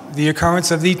on the occurrence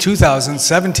of the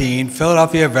 2017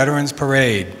 Philadelphia Veterans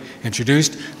Parade,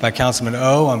 introduced by Councilman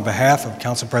O on behalf of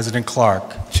Council President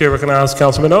Clark. Chair recognizes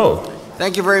Councilman O.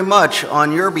 Thank you very much.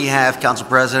 On your behalf, Council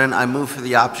President, I move for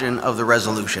the adoption of the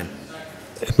resolution.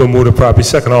 It's been moved and properly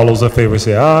second. All those in favor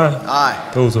say aye.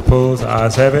 Aye. Those opposed,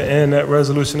 ayes have it, and that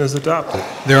resolution is adopted.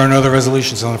 There are no other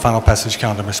resolutions on the final passage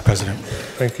calendar, Mr. President.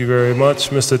 Thank you very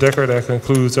much, Mr. Decker. That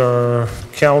concludes our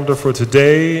calendar for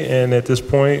today, and at this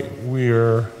point, we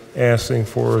are asking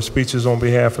for speeches on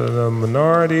behalf of the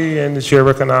minority, and the chair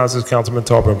recognizes Councilman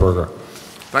Taubenberger.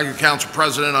 Thank you, Council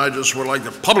President. I just would like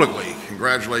to publicly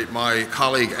congratulate my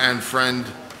colleague and friend,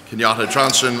 Kenyatta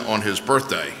Johnson, on his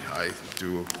birthday. I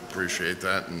do appreciate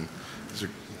that, and he's a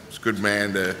good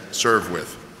man to serve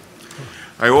with.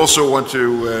 I also want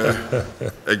to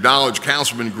acknowledge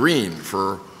Councilman Green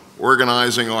for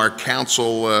organizing our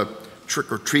council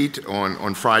trick-or-treat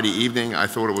on Friday evening. I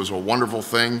thought it was a wonderful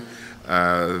thing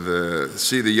to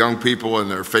see the young people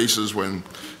and their faces when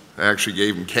I actually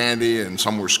gave them candy, and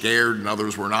some were scared and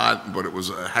others were not, but it was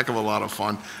a heck of a lot of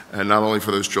fun, and not only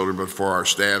for those children, but for our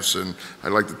staffs. And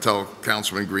I'd like to tell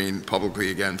Councilman Green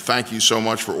publicly again, thank you so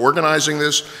much for organizing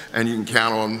this, and you can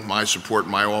count on my support,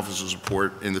 my office's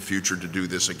support in the future to do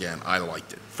this again. I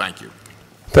liked it. Thank you.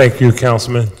 Thank you,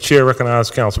 Councilman. Chair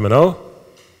recognizes Councilman O.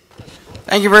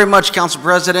 Thank you very much, Council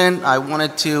President. I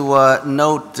wanted to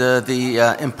note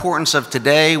the importance of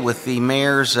today with the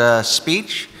mayor's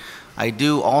speech. I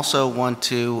do also want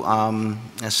to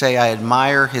say I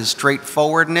admire his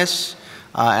straightforwardness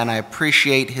and I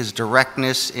appreciate his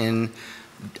directness in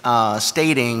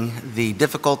stating the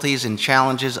difficulties and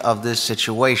challenges of this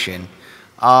situation.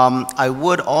 I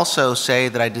would also say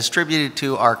that I distributed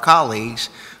to our colleagues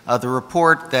the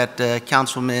report that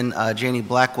Councilwoman Jannie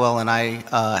Blackwell and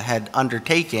I had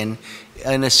undertaken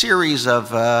in a series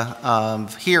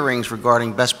of hearings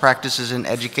regarding best practices in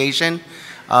education.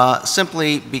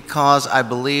 Simply because I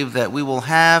believe that we will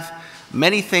have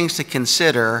many things to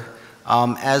consider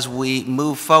as we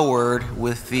move forward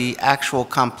with the actual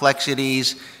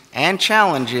complexities and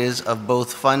challenges of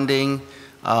both funding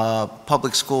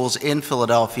public schools in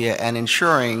Philadelphia and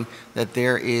ensuring that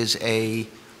there is a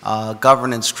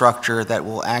governance structure that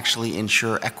will actually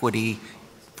ensure equity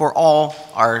for all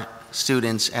our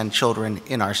students and children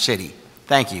in our city.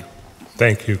 Thank you.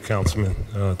 Thank you,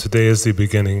 Councilman. Today is the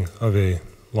beginning of a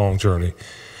long journey.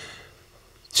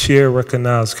 Chair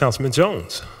recognizes Councilman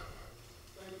Jones.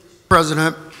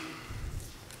 President,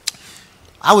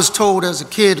 I was told as a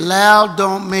kid, loud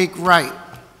don't make right,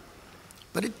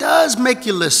 but it does make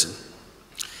you listen.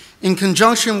 In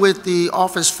conjunction with the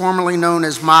office formerly known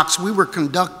as MOX, we were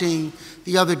conducting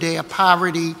the other day a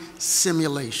poverty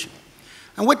simulation.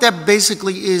 And what that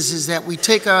basically is that we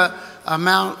take a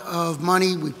amount of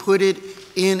money, we put it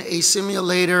in a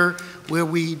simulator where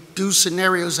we do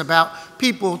scenarios about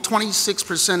people,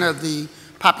 26% of the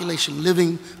population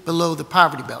living below the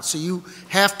poverty belt. So you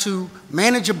have to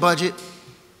manage a budget,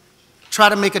 try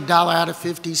to make $1 out of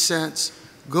 50 cents,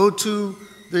 go to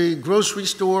the grocery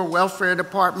store, welfare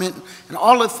department, and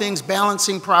all the things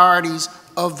balancing priorities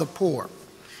of the poor.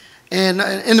 And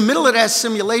in the middle of that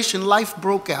simulation, life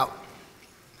broke out.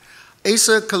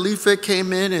 Asa Khalifa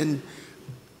came in and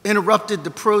interrupted the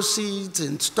proceeds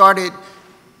and started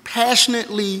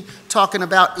passionately talking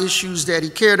about issues that he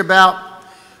cared about,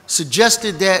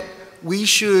 suggested that we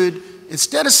should,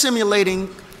 instead of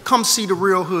simulating, come see the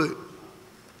real hood.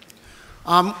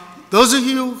 Those of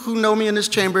you who know me in this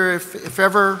chamber, if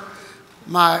ever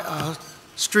my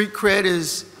street cred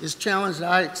is challenged,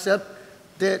 I accept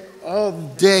that all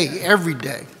day, every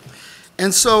day.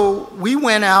 And so we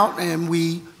went out and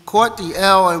we caught the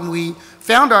L and we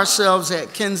found ourselves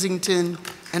at Kensington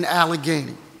and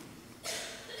Allegheny.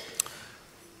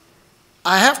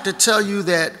 I have to tell you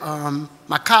that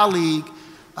my colleague,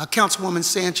 Councilwoman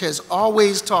Sanchez,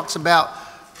 always talks about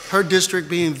her district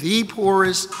being the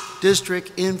poorest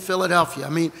district in Philadelphia. I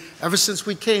mean, ever since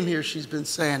we came here, she's been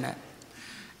saying that.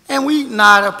 And we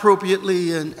nod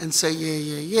appropriately and say,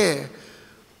 yeah.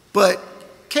 But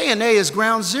K&A is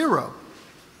ground zero.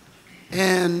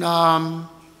 And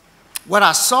what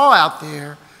I saw out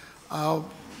there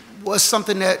was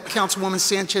something that Councilwoman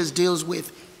Sanchez deals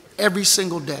with every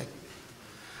single day.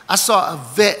 I saw a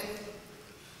vet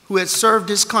who had served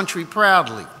his country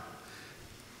proudly,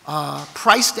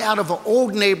 priced out of an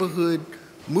old neighborhood,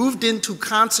 moved into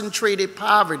concentrated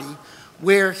poverty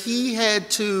where he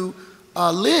had to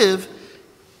live.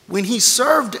 When he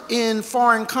served in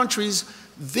foreign countries,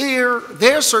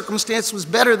 their circumstance was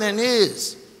better than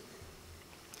his.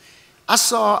 I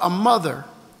saw a mother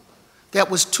that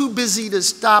was too busy to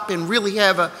stop and really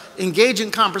have an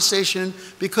engaging conversation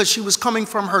because she was coming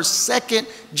from her second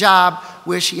job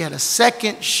where she had a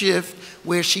second shift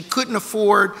where she couldn't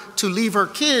afford to leave her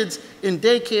kids in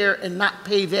daycare and not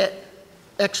pay that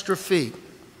extra fee.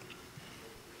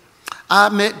 I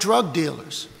met drug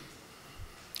dealers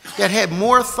that had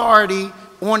more authority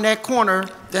on that corner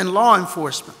than law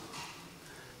enforcement.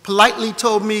 Politely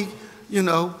told me, you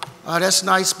know, that's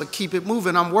nice, but keep it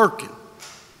moving, I'm working.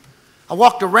 I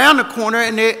walked around the corner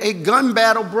and a gun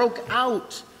battle broke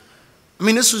out. I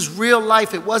mean, this was real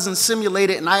life, it wasn't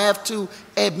simulated, and I have to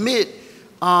admit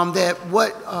that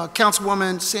what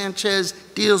Councilwoman Sanchez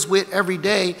deals with every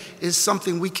day is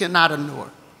something we cannot ignore.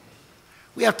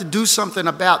 We have to do something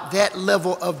about that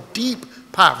level of deep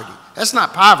poverty. That's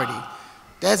not poverty,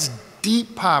 that's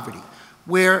deep poverty,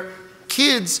 where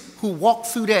kids who walk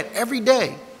through that every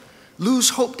day lose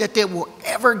hope that they will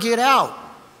ever get out,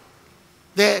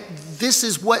 that this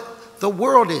is what the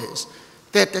world is,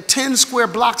 that the 10 square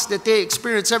blocks that they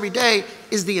experience every day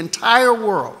is the entire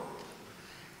world.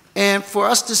 And for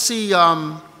us to see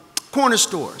corner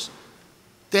stores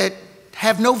that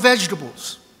have no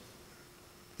vegetables,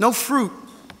 no fruit,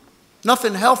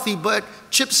 nothing healthy but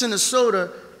chips and a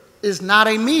soda is not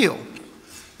a meal.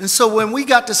 And so when we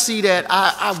got to see that,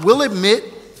 I will admit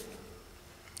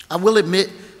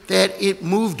that it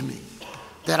moved me,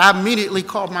 that I immediately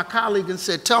called my colleague and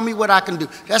said, tell me what I can do.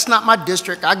 That's not my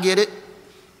district, I get it.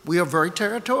 We are very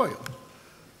territorial.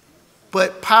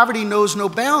 But poverty knows no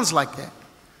bounds like that.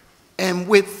 And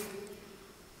with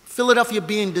Philadelphia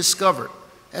being discovered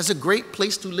as a great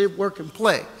place to live, work, and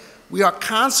play, we are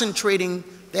concentrating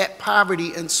that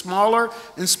poverty in smaller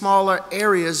and smaller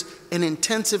areas and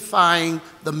intensifying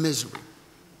the misery.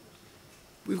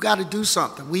 We've got to do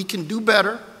something. We can do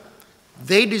better.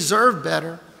 They deserve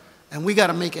better, and we got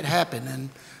to make it happen. And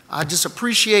I just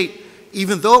appreciate,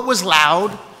 even though it was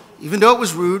loud, even though it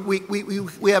was rude,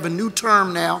 we have a new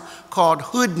term now called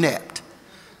hoodnapped.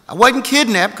 I wasn't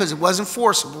kidnapped because it wasn't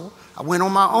forcible. I went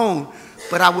on my own,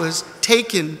 but I was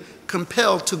taken,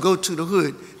 compelled to go to the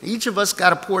hood. Each of us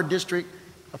got a poor district,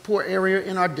 a poor area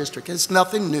in our district. It's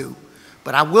nothing new.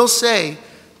 But I will say,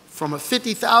 from a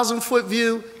 50,000-foot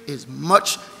view, is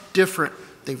much different.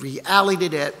 The reality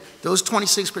that those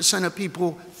 26% of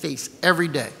people face every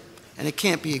day, and it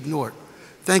can't be ignored.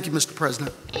 Thank you, Mr.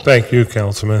 President. Thank you,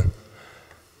 Councilman.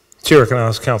 Chair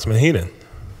recognizes Councilman Henon.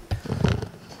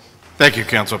 Thank you,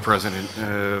 Council President.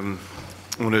 I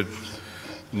want to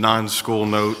non-school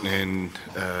note and,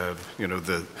 you know,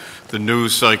 the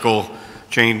news cycle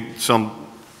change. Some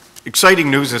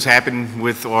exciting news has happened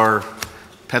with our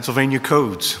Pennsylvania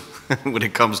codes when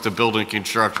it comes to building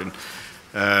construction.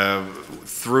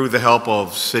 Through the help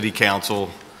of City Council,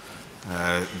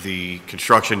 the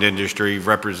construction industry,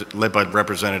 led by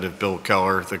Representative Bill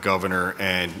Keller, the governor,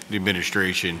 and the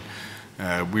administration,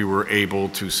 we were able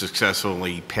to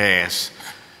successfully pass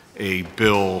a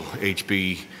bill,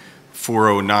 HB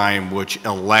 409, which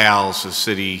allows the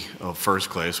city of First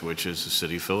Class, which is the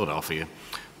city of Philadelphia,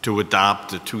 to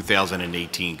adopt the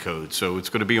 2018 code. So it's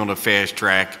going to be on a fast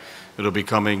track. It'll be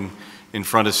coming in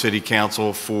front of City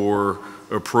Council for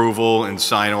approval and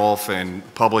sign off and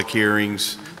public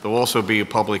hearings. There'll also be a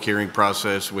public hearing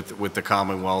process with the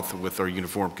Commonwealth, with our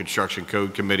Uniform Construction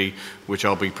Code Committee, which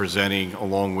I'll be presenting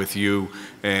along with you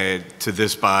to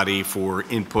this body for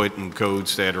input and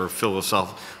codes that are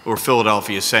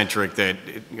Philadelphia-centric, that,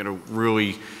 you know,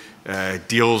 really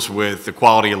deals with the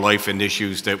quality of life and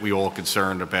issues that we all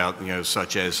concerned about, you know,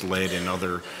 such as lead and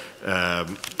other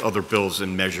bills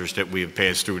and measures that we have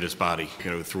passed through this body,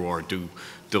 you know, through our due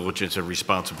diligence and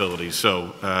responsibilities.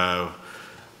 So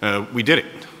we did it,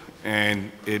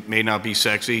 and it may not be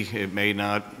sexy, it may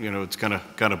not, you know, it's kind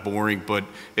of boring, but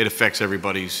it affects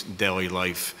everybody's daily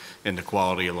life and the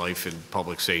quality of life and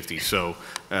public safety. So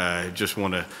just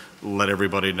want to let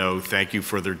everybody know, thank you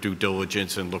for their due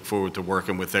diligence, and look forward to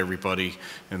working with everybody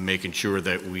and making sure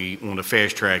that we, on a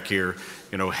fast track here,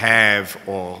 you know, have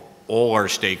all our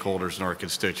stakeholders and our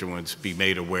constituents be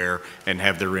made aware and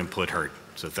have their input heard.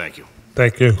 So thank you.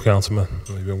 Thank you, Councilman.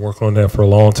 We've been working on that for a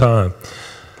long time.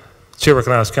 Chair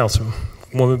recognizes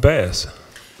Councilwoman Bass.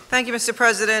 Thank you, Mr.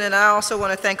 President, and I also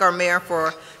want to thank our mayor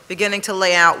for beginning to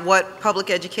lay out what public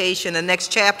education, the next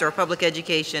chapter of public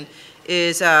education,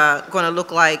 is going to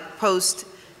look like post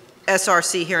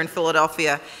SRC here in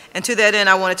Philadelphia. And to that end,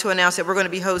 I wanted to announce that we're going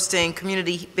to be hosting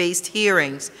community-based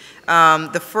hearings.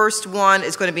 The first one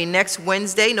is going to be next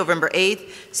Wednesday, November 8th,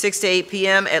 6 to 8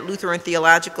 p.m. at Lutheran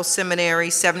Theological Seminary,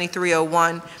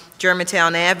 7301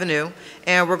 Germantown Avenue.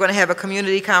 And we're going to have a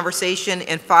community conversation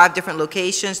in 5 different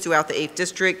locations throughout the 8th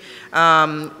District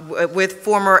with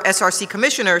former SRC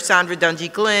Commissioner Sandra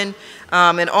Dungy-Glynn.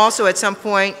 And also at some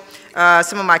point,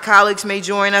 some of my colleagues may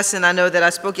join us, and I know that I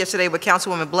spoke yesterday with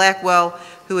Councilwoman Blackwell,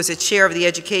 who is the chair of the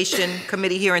Education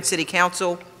Committee here in City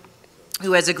Council,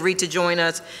 who has agreed to join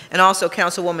us, and also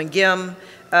Councilwoman Gim,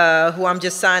 who I'm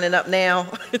just signing up now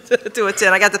to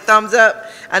attend. I got the thumbs up.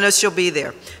 I know she'll be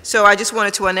there. So I just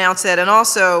wanted to announce that, and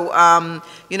also,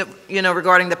 you know,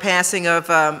 regarding the passing of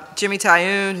Jimmy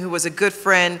Tyoun, who was a good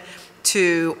friend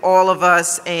to all of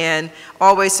us, and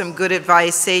always some good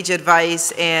advice, sage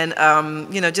advice, and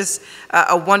you know, just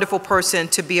a wonderful person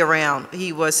to be around.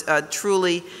 He was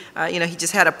truly, you know, he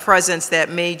just had a presence that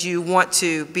made you want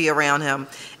to be around him.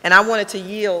 And I wanted to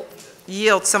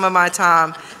yield some of my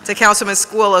time to Councilman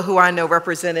Squilla, who I know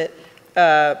represented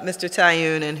Mr.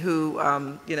 Tyoun, and who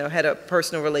you know, had a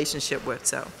personal relationship with.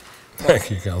 So,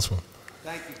 thank you, Councilman.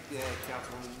 Thank you, Councilman.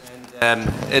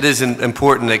 It is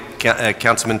important that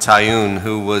Councilman Tyoun,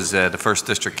 who was the first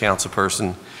district council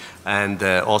person and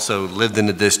also lived in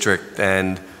the district.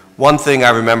 And one thing I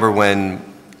remember when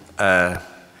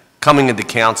coming into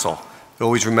council, I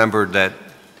always remembered that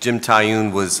Jim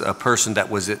Tyoun was a person that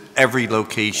was at every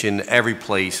location, every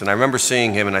place. And I remember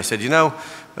seeing him and I said, you know,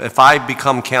 if I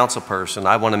become council person,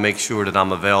 I want to make sure that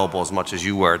I'm available as much as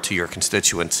you were to your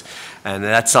constituents. And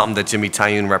that's something that Jimmy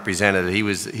Tyoun represented. He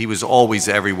was always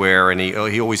everywhere, and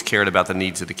he always cared about the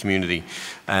needs of the community.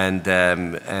 And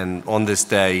on this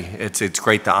day, it's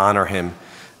great to honor him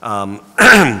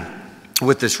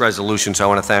with this resolution. So I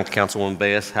want to thank Councilwoman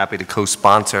Bass, happy to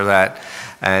co-sponsor that.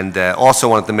 And also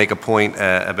wanted to make a point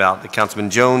about Councilman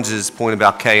Jones's point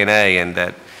about K&A, and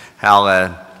that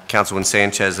how Councilman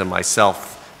Sanchez and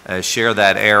myself share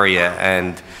that area.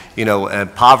 And, you know,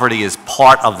 poverty is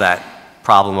part of that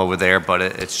problem over there, but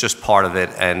it's just part of it,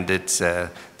 and it's the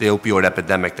opioid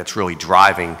epidemic that's really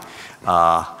driving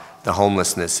the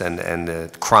homelessness and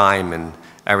the crime and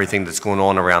everything that's going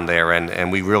on around there.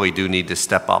 And we really do need to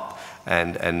step up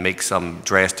and make some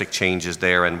drastic changes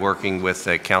there, and working with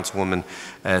Councilwoman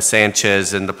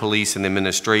Sanchez and the police and the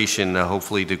administration,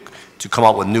 hopefully to come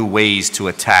up with new ways to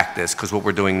attack this, because what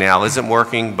we're doing now isn't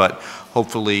working, but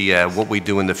hopefully what we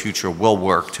do in the future will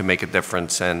work to make a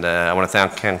difference. And I want to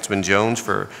thank Councilman Jones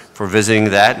for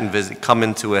visiting that and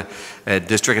coming to a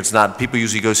district. It's not, people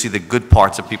usually go see the good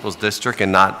parts of people's district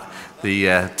and not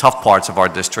tough parts of our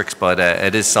districts, but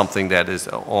it is something that is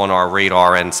on our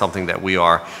radar and something that we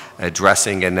are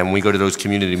addressing. And then when we go to those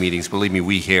community meetings, believe me,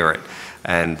 we hear it.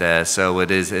 And so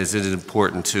it is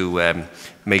important to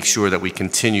make sure that we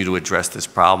continue to address this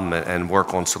problem and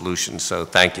work on solutions. So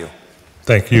thank you.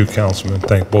 Thank you, Councilman.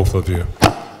 Thank both of you.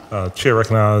 Chair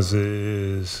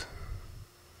recognizes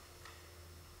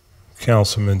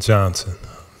Councilman Johnson.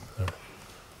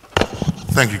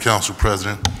 Thank you, Council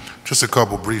President. Just a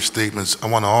couple brief statements. I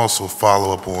want to also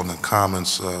follow up on the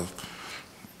comments of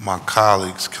my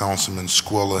colleagues, Councilman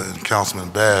Squilla and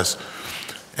Councilman Bass,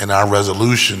 and our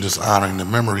resolution just honoring the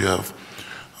memory of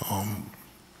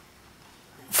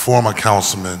former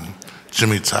Councilman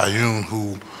Jimmy Tyoon,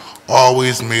 who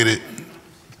always made it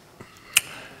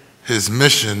his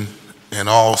mission and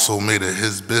also made it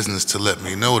his business to let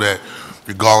me know that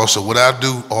regardless of what I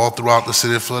do all throughout the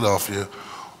city of Philadelphia,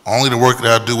 only the work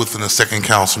that I do within the 2nd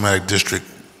Councilmanic District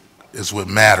is what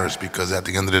matters, because at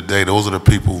the end of the day, those are the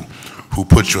people who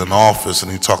put you in office.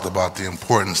 And he talked about the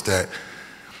importance that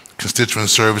constituent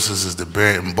services is the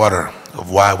bread and butter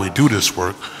of why we do this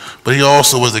work. But he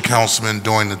also was the councilman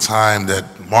during the time that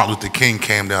Martin Luther King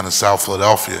came down to South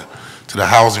Philadelphia to the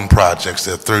housing projects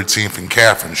at 13th and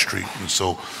Catherine Street. And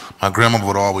so my grandmother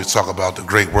would always talk about the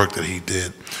great work that he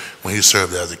did when he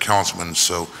served as a councilman.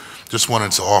 So just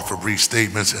wanted to offer brief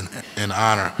statements in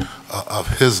honor of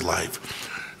his life.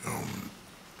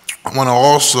 I want to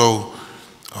also,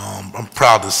 I'm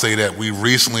proud to say that we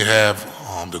recently have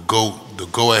the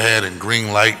go ahead and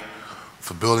green light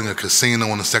for building a casino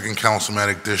in the 2nd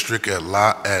Councilmanic District at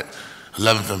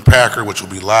 11th and Packer, which will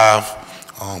be live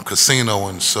casino.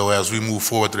 And so as we move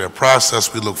forward through that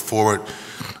process, we look forward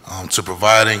to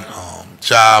providing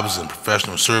jobs and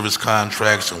professional service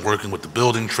contracts and working with the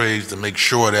building trades to make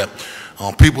sure that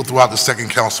people throughout the 2nd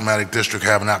Councilmanic District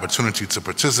have an opportunity to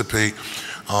participate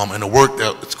in the work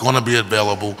that's going to be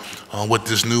available with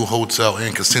this new hotel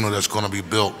and casino that's going to be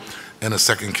built in the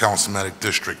 2nd Councilmanic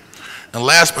District. And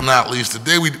last but not least,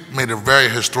 today we made a very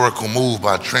historical move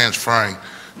by transferring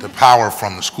the power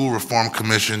from the School Reform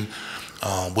Commission,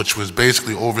 which was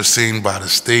basically overseen by the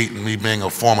state, and me being a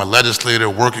former legislator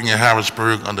working in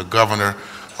Harrisburg under Governor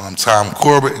Tom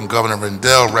Corbett, and Governor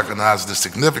Rendell recognized the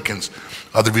significance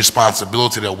of the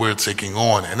responsibility that we're taking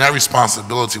on. And that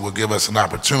responsibility will give us an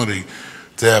opportunity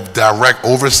to have direct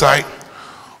oversight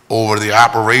over the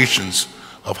operations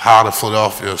of how the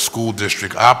Philadelphia School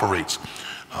District operates.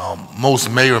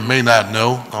 Most may or may not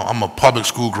know, I'm a public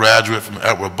school graduate from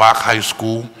Edward Bach High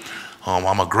School.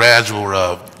 I'm a graduate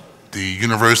of the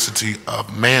University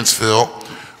of Mansfield,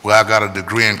 where I got a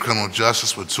degree in criminal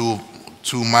justice with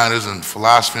two minors in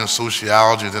philosophy and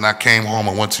sociology. And then I came home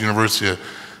and went to the University of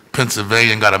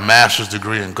Pennsylvania and got a master's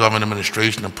degree in government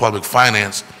administration and public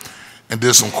finance, and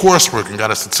did some coursework and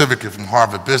got a certificate from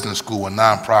Harvard Business School in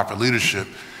nonprofit leadership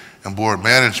and board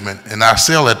management. And I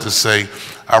say all that to say,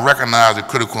 I recognize the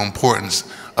critical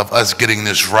importance of us getting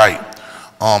this right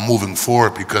moving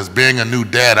forward, because being a new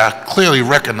dad, I clearly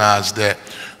recognize that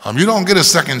you don't get a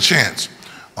second chance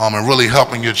in really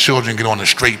helping your children get on the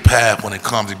straight path when it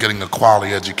comes to getting a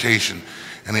quality education.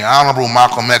 And the Honorable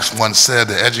Malcolm X once said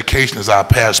that education is our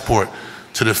passport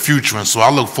to the future. And so I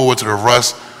look forward to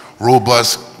the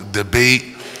robust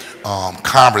debate,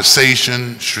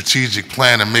 conversation, strategic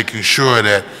plan, and making sure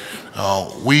that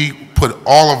we put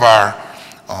all of our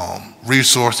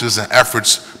resources and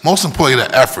efforts, most importantly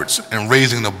the efforts, in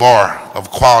raising the bar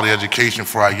of quality education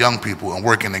for our young people and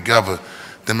working together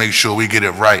to make sure we get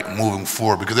it right moving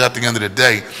forward. Because at the end of the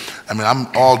day, I mean, I'm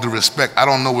all due respect, I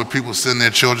don't know where people send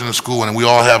their children to school, and we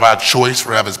all have our choice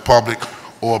for whether it's public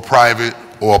or private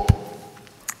or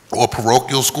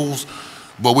parochial schools,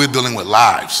 but we're dealing with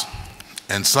lives.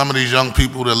 And some of these young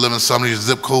people that live in some of these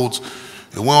zip codes,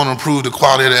 if we don't improve the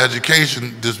quality of the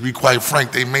education, just to be quite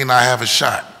frank, they may not have a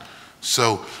shot.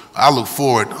 So I look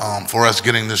forward for us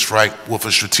getting this right with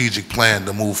a strategic plan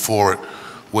to move forward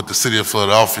with the City of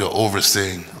Philadelphia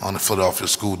overseeing on the Philadelphia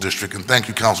School District. And thank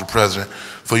you, Council President,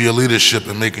 for your leadership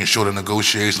in making sure the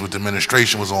negotiations with the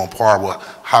administration was on par with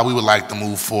how we would like to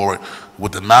move forward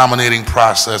with the nominating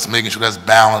process, making sure that's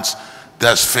balanced,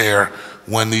 that's fair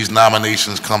when these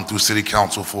nominations come through City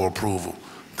Council for approval.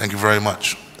 Thank you very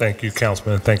much. Thank you,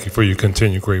 Councilman. Thank you for your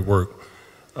continued great work.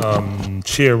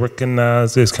 Chair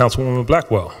recognizes Councilwoman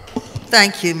Blackwell.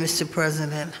 Thank you, Mr.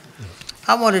 President.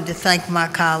 I wanted to thank my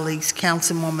colleagues,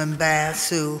 Councilwoman Bass,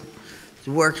 who is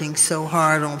working so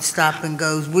hard on stop and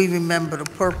goes. We remember the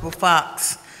Purple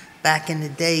Fox back in the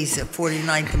days at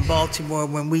 49th and Baltimore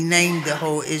when we named the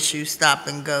whole issue stop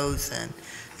and goes, and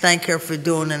thank her for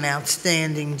doing an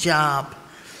outstanding job.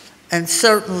 And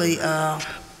certainly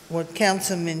what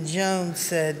Councilman Jones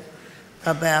said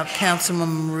about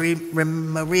Councilwoman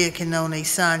Maria Quinone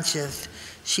Sanchez.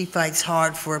 She fights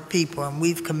hard for her people, and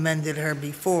we've commended her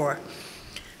before.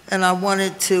 And I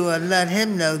wanted to let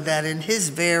him know that in his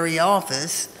very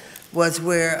office was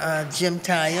where Jim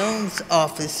Tyone's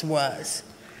office was.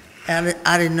 And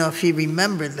I didn't know if he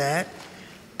remembered that.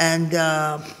 And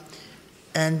I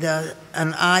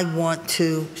want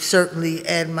to certainly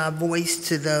add my voice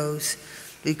to those,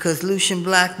 because Lucian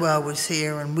Blackwell was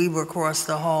here, and we were across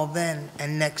the hall then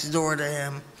and next door to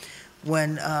him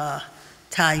when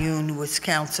Tyone was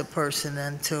council person,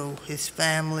 and to his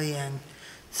family and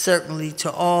certainly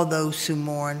to all those who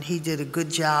mourn. He did a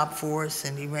good job for us,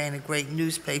 and he ran a great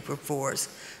newspaper for us,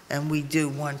 and we do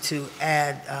want to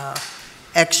add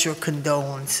extra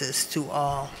condolences to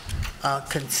all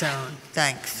concerned.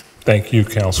 Thanks. Thank you,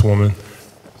 Councilwoman.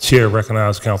 Chair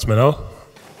recognizes Councilman O.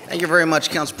 Thank you very much,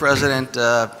 Council President.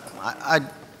 I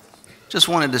just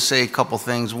wanted to say a couple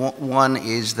things. One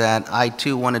is that I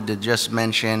too wanted to just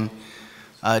mention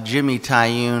Jimmy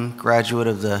Tyone, graduate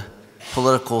of the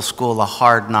Political School of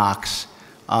Hard Knocks.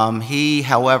 He,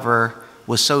 however,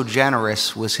 was so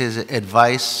generous with his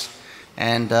advice,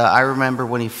 and I remember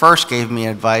when he first gave me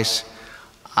advice,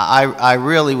 I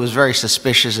really was very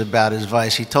suspicious about his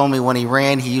advice. He told me when he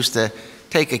ran, he used to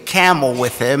take a camel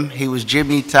with him. He was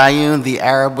Jimmy Tyone, the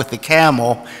Arab with the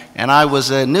camel, and I was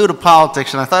new to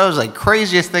politics, and I thought it was like the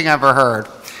craziest thing I ever heard.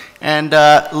 And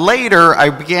later, I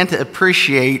began to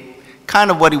appreciate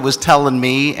kind of what he was telling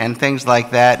me and things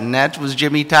like that, and that was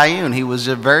Jimmy Tyone. He was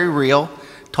very real,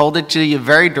 told it to you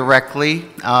very directly,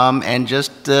 and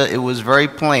just it was very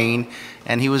plain,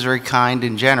 and he was very kind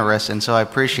and generous, and so I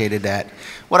appreciated that.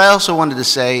 What I also wanted to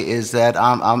say is that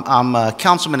I'm a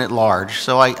councilman at large,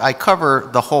 so I cover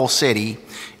the whole city,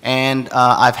 and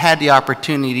I've had the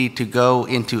opportunity to go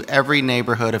into every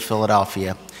neighborhood of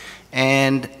Philadelphia,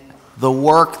 and the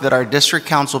work that our district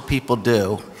council people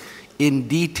do in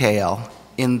detail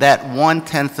in that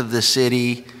 1/10 of the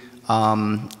city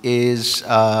is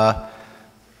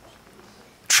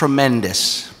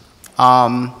tremendous.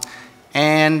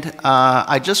 And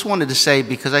I just wanted to say,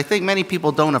 because I think many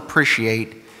people don't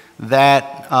appreciate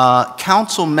that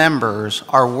council members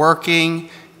are working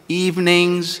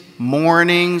evenings,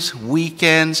 mornings,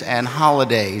 weekends, and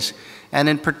holidays. And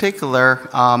in particular,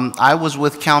 I was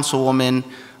with Councilwoman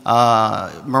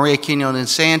Maria Quinone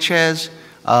Sanchez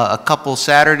a couple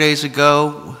Saturdays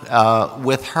ago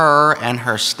with her and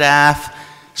her staff,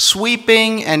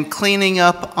 sweeping and cleaning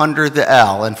up under the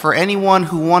L. And for anyone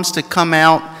who wants to come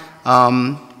out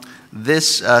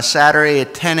this Saturday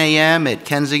at 10 a.m. at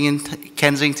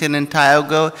Kensington and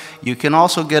Tioga, you can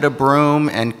also get a broom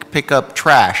and pick up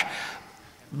trash.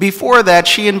 Before that,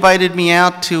 she invited me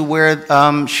out to where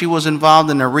she was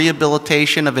involved in a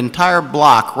rehabilitation of an entire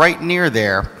block right near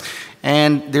there.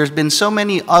 And there's been so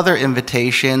many other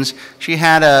invitations. She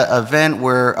had an event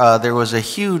where there was a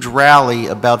huge rally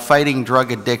about fighting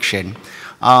drug addiction.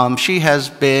 She has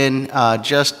been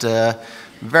just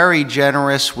very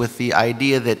generous with the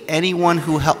idea that anyone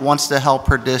who wants to help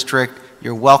her district,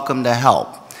 you're welcome to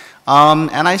help.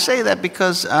 And I say that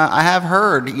because I have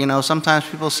heard, you know, sometimes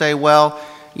people say, well,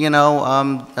 you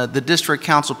know, the district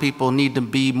council people need to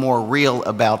be more real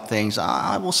about things.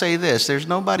 I will say this, there's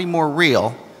nobody more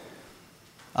real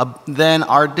than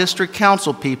our district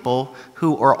council people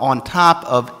who are on top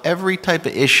of every type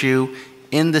of issue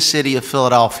in the city of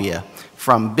Philadelphia,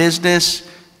 from business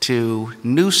to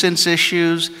nuisance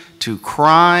issues, to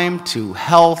crime, to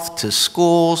health, to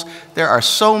schools. There are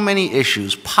so many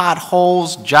issues,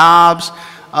 potholes, jobs,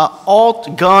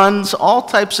 guns, all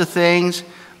types of things.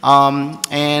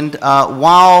 And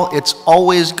while it's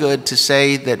always good to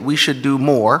say that we should do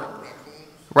more,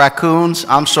 raccoons,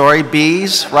 I'm sorry,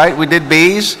 bees, right? We did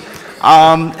bees.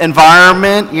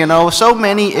 Environment, you know, so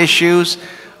many issues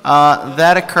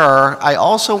that occur. I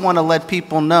also want to let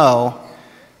people know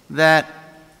that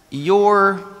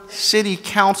your city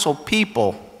council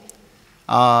people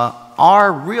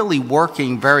are really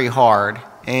working very hard.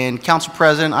 And Council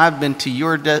President, I've been to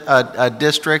your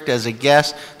district as a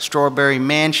guest, Strawberry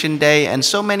Mansion Day, and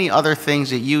so many other things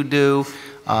that you do,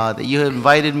 that you have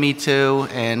invited me to.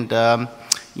 And,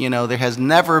 you know, there has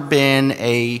never been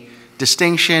a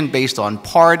distinction based on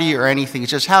party or anything.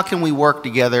 It's just how can we work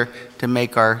together to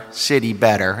make our city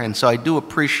better. And so I do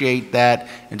appreciate that,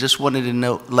 and just wanted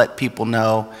to let people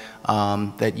know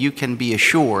that you can be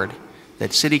assured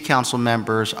that city council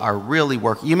members are really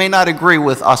working. You may not agree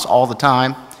with us all the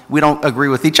time. We don't agree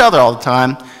with each other all the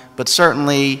time, but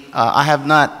certainly I have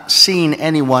not seen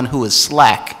anyone who is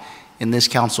slack in this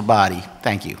council body.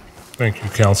 Thank you. Thank you,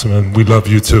 Councilman. We love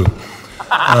you too.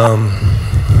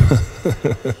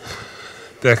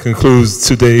 That concludes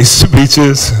today's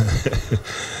speeches.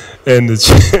 And the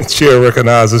chair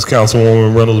recognizes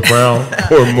Councilwoman Reynolds Brown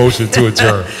for a motion to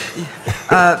adjourn.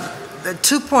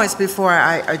 2 points before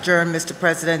I adjourn, Mr.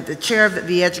 President. The chair of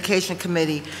the Education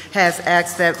Committee has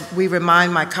asked that we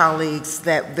remind my colleagues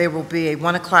that there will be a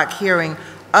 1 o'clock hearing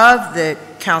of the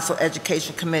Council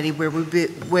Education Committee where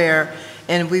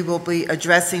we will be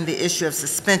addressing the issue of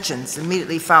suspensions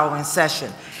immediately following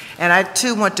session. And I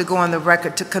too want to go on the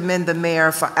record to commend the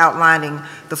mayor for outlining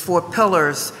the 4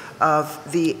 pillars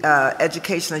of the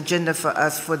education agenda for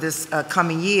us for this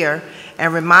coming year,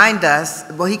 and remind us,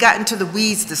 well, he got into the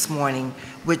weeds this morning,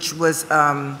 which was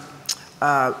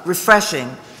refreshing,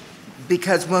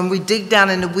 because when we dig down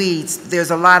in the weeds,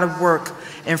 there's a lot of work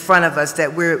in front of us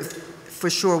that we're for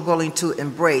sure willing to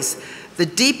embrace. The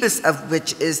deepest of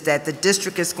which is that the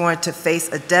district is going to face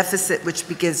a deficit which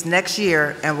begins next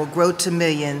year and will grow to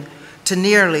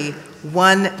nearly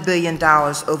 $1 billion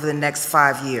over the next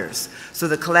 5 years. So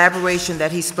the collaboration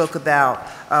that he spoke about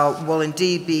will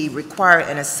indeed be required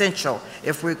and essential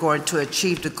if we're going to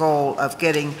achieve the goal of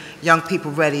getting young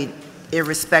people ready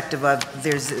irrespective of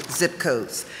their zip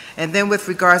codes. And then with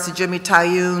regards to Jimmy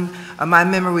Tyoon, my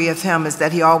memory of him is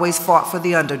that he always fought for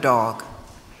the underdog.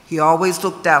 He always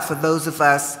looked out for those of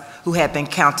us who had been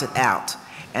counted out.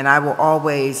 And I will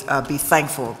always be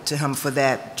thankful to him for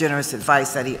that generous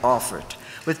advice that he offered.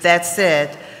 With that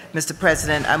said, Mr.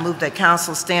 President, I move that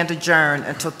Council stand adjourned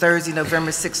until Thursday,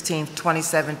 November 16th,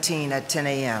 2017 at 10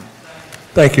 a.m.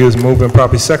 Thank you. It's moved and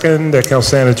properly second that Council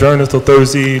stand adjourned until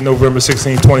Thursday, November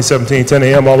 16th, 2017, 10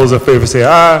 a.m. All those in favor say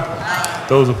aye. Aye.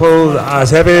 Those opposed, the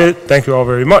ayes have it. Thank you all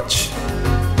very much.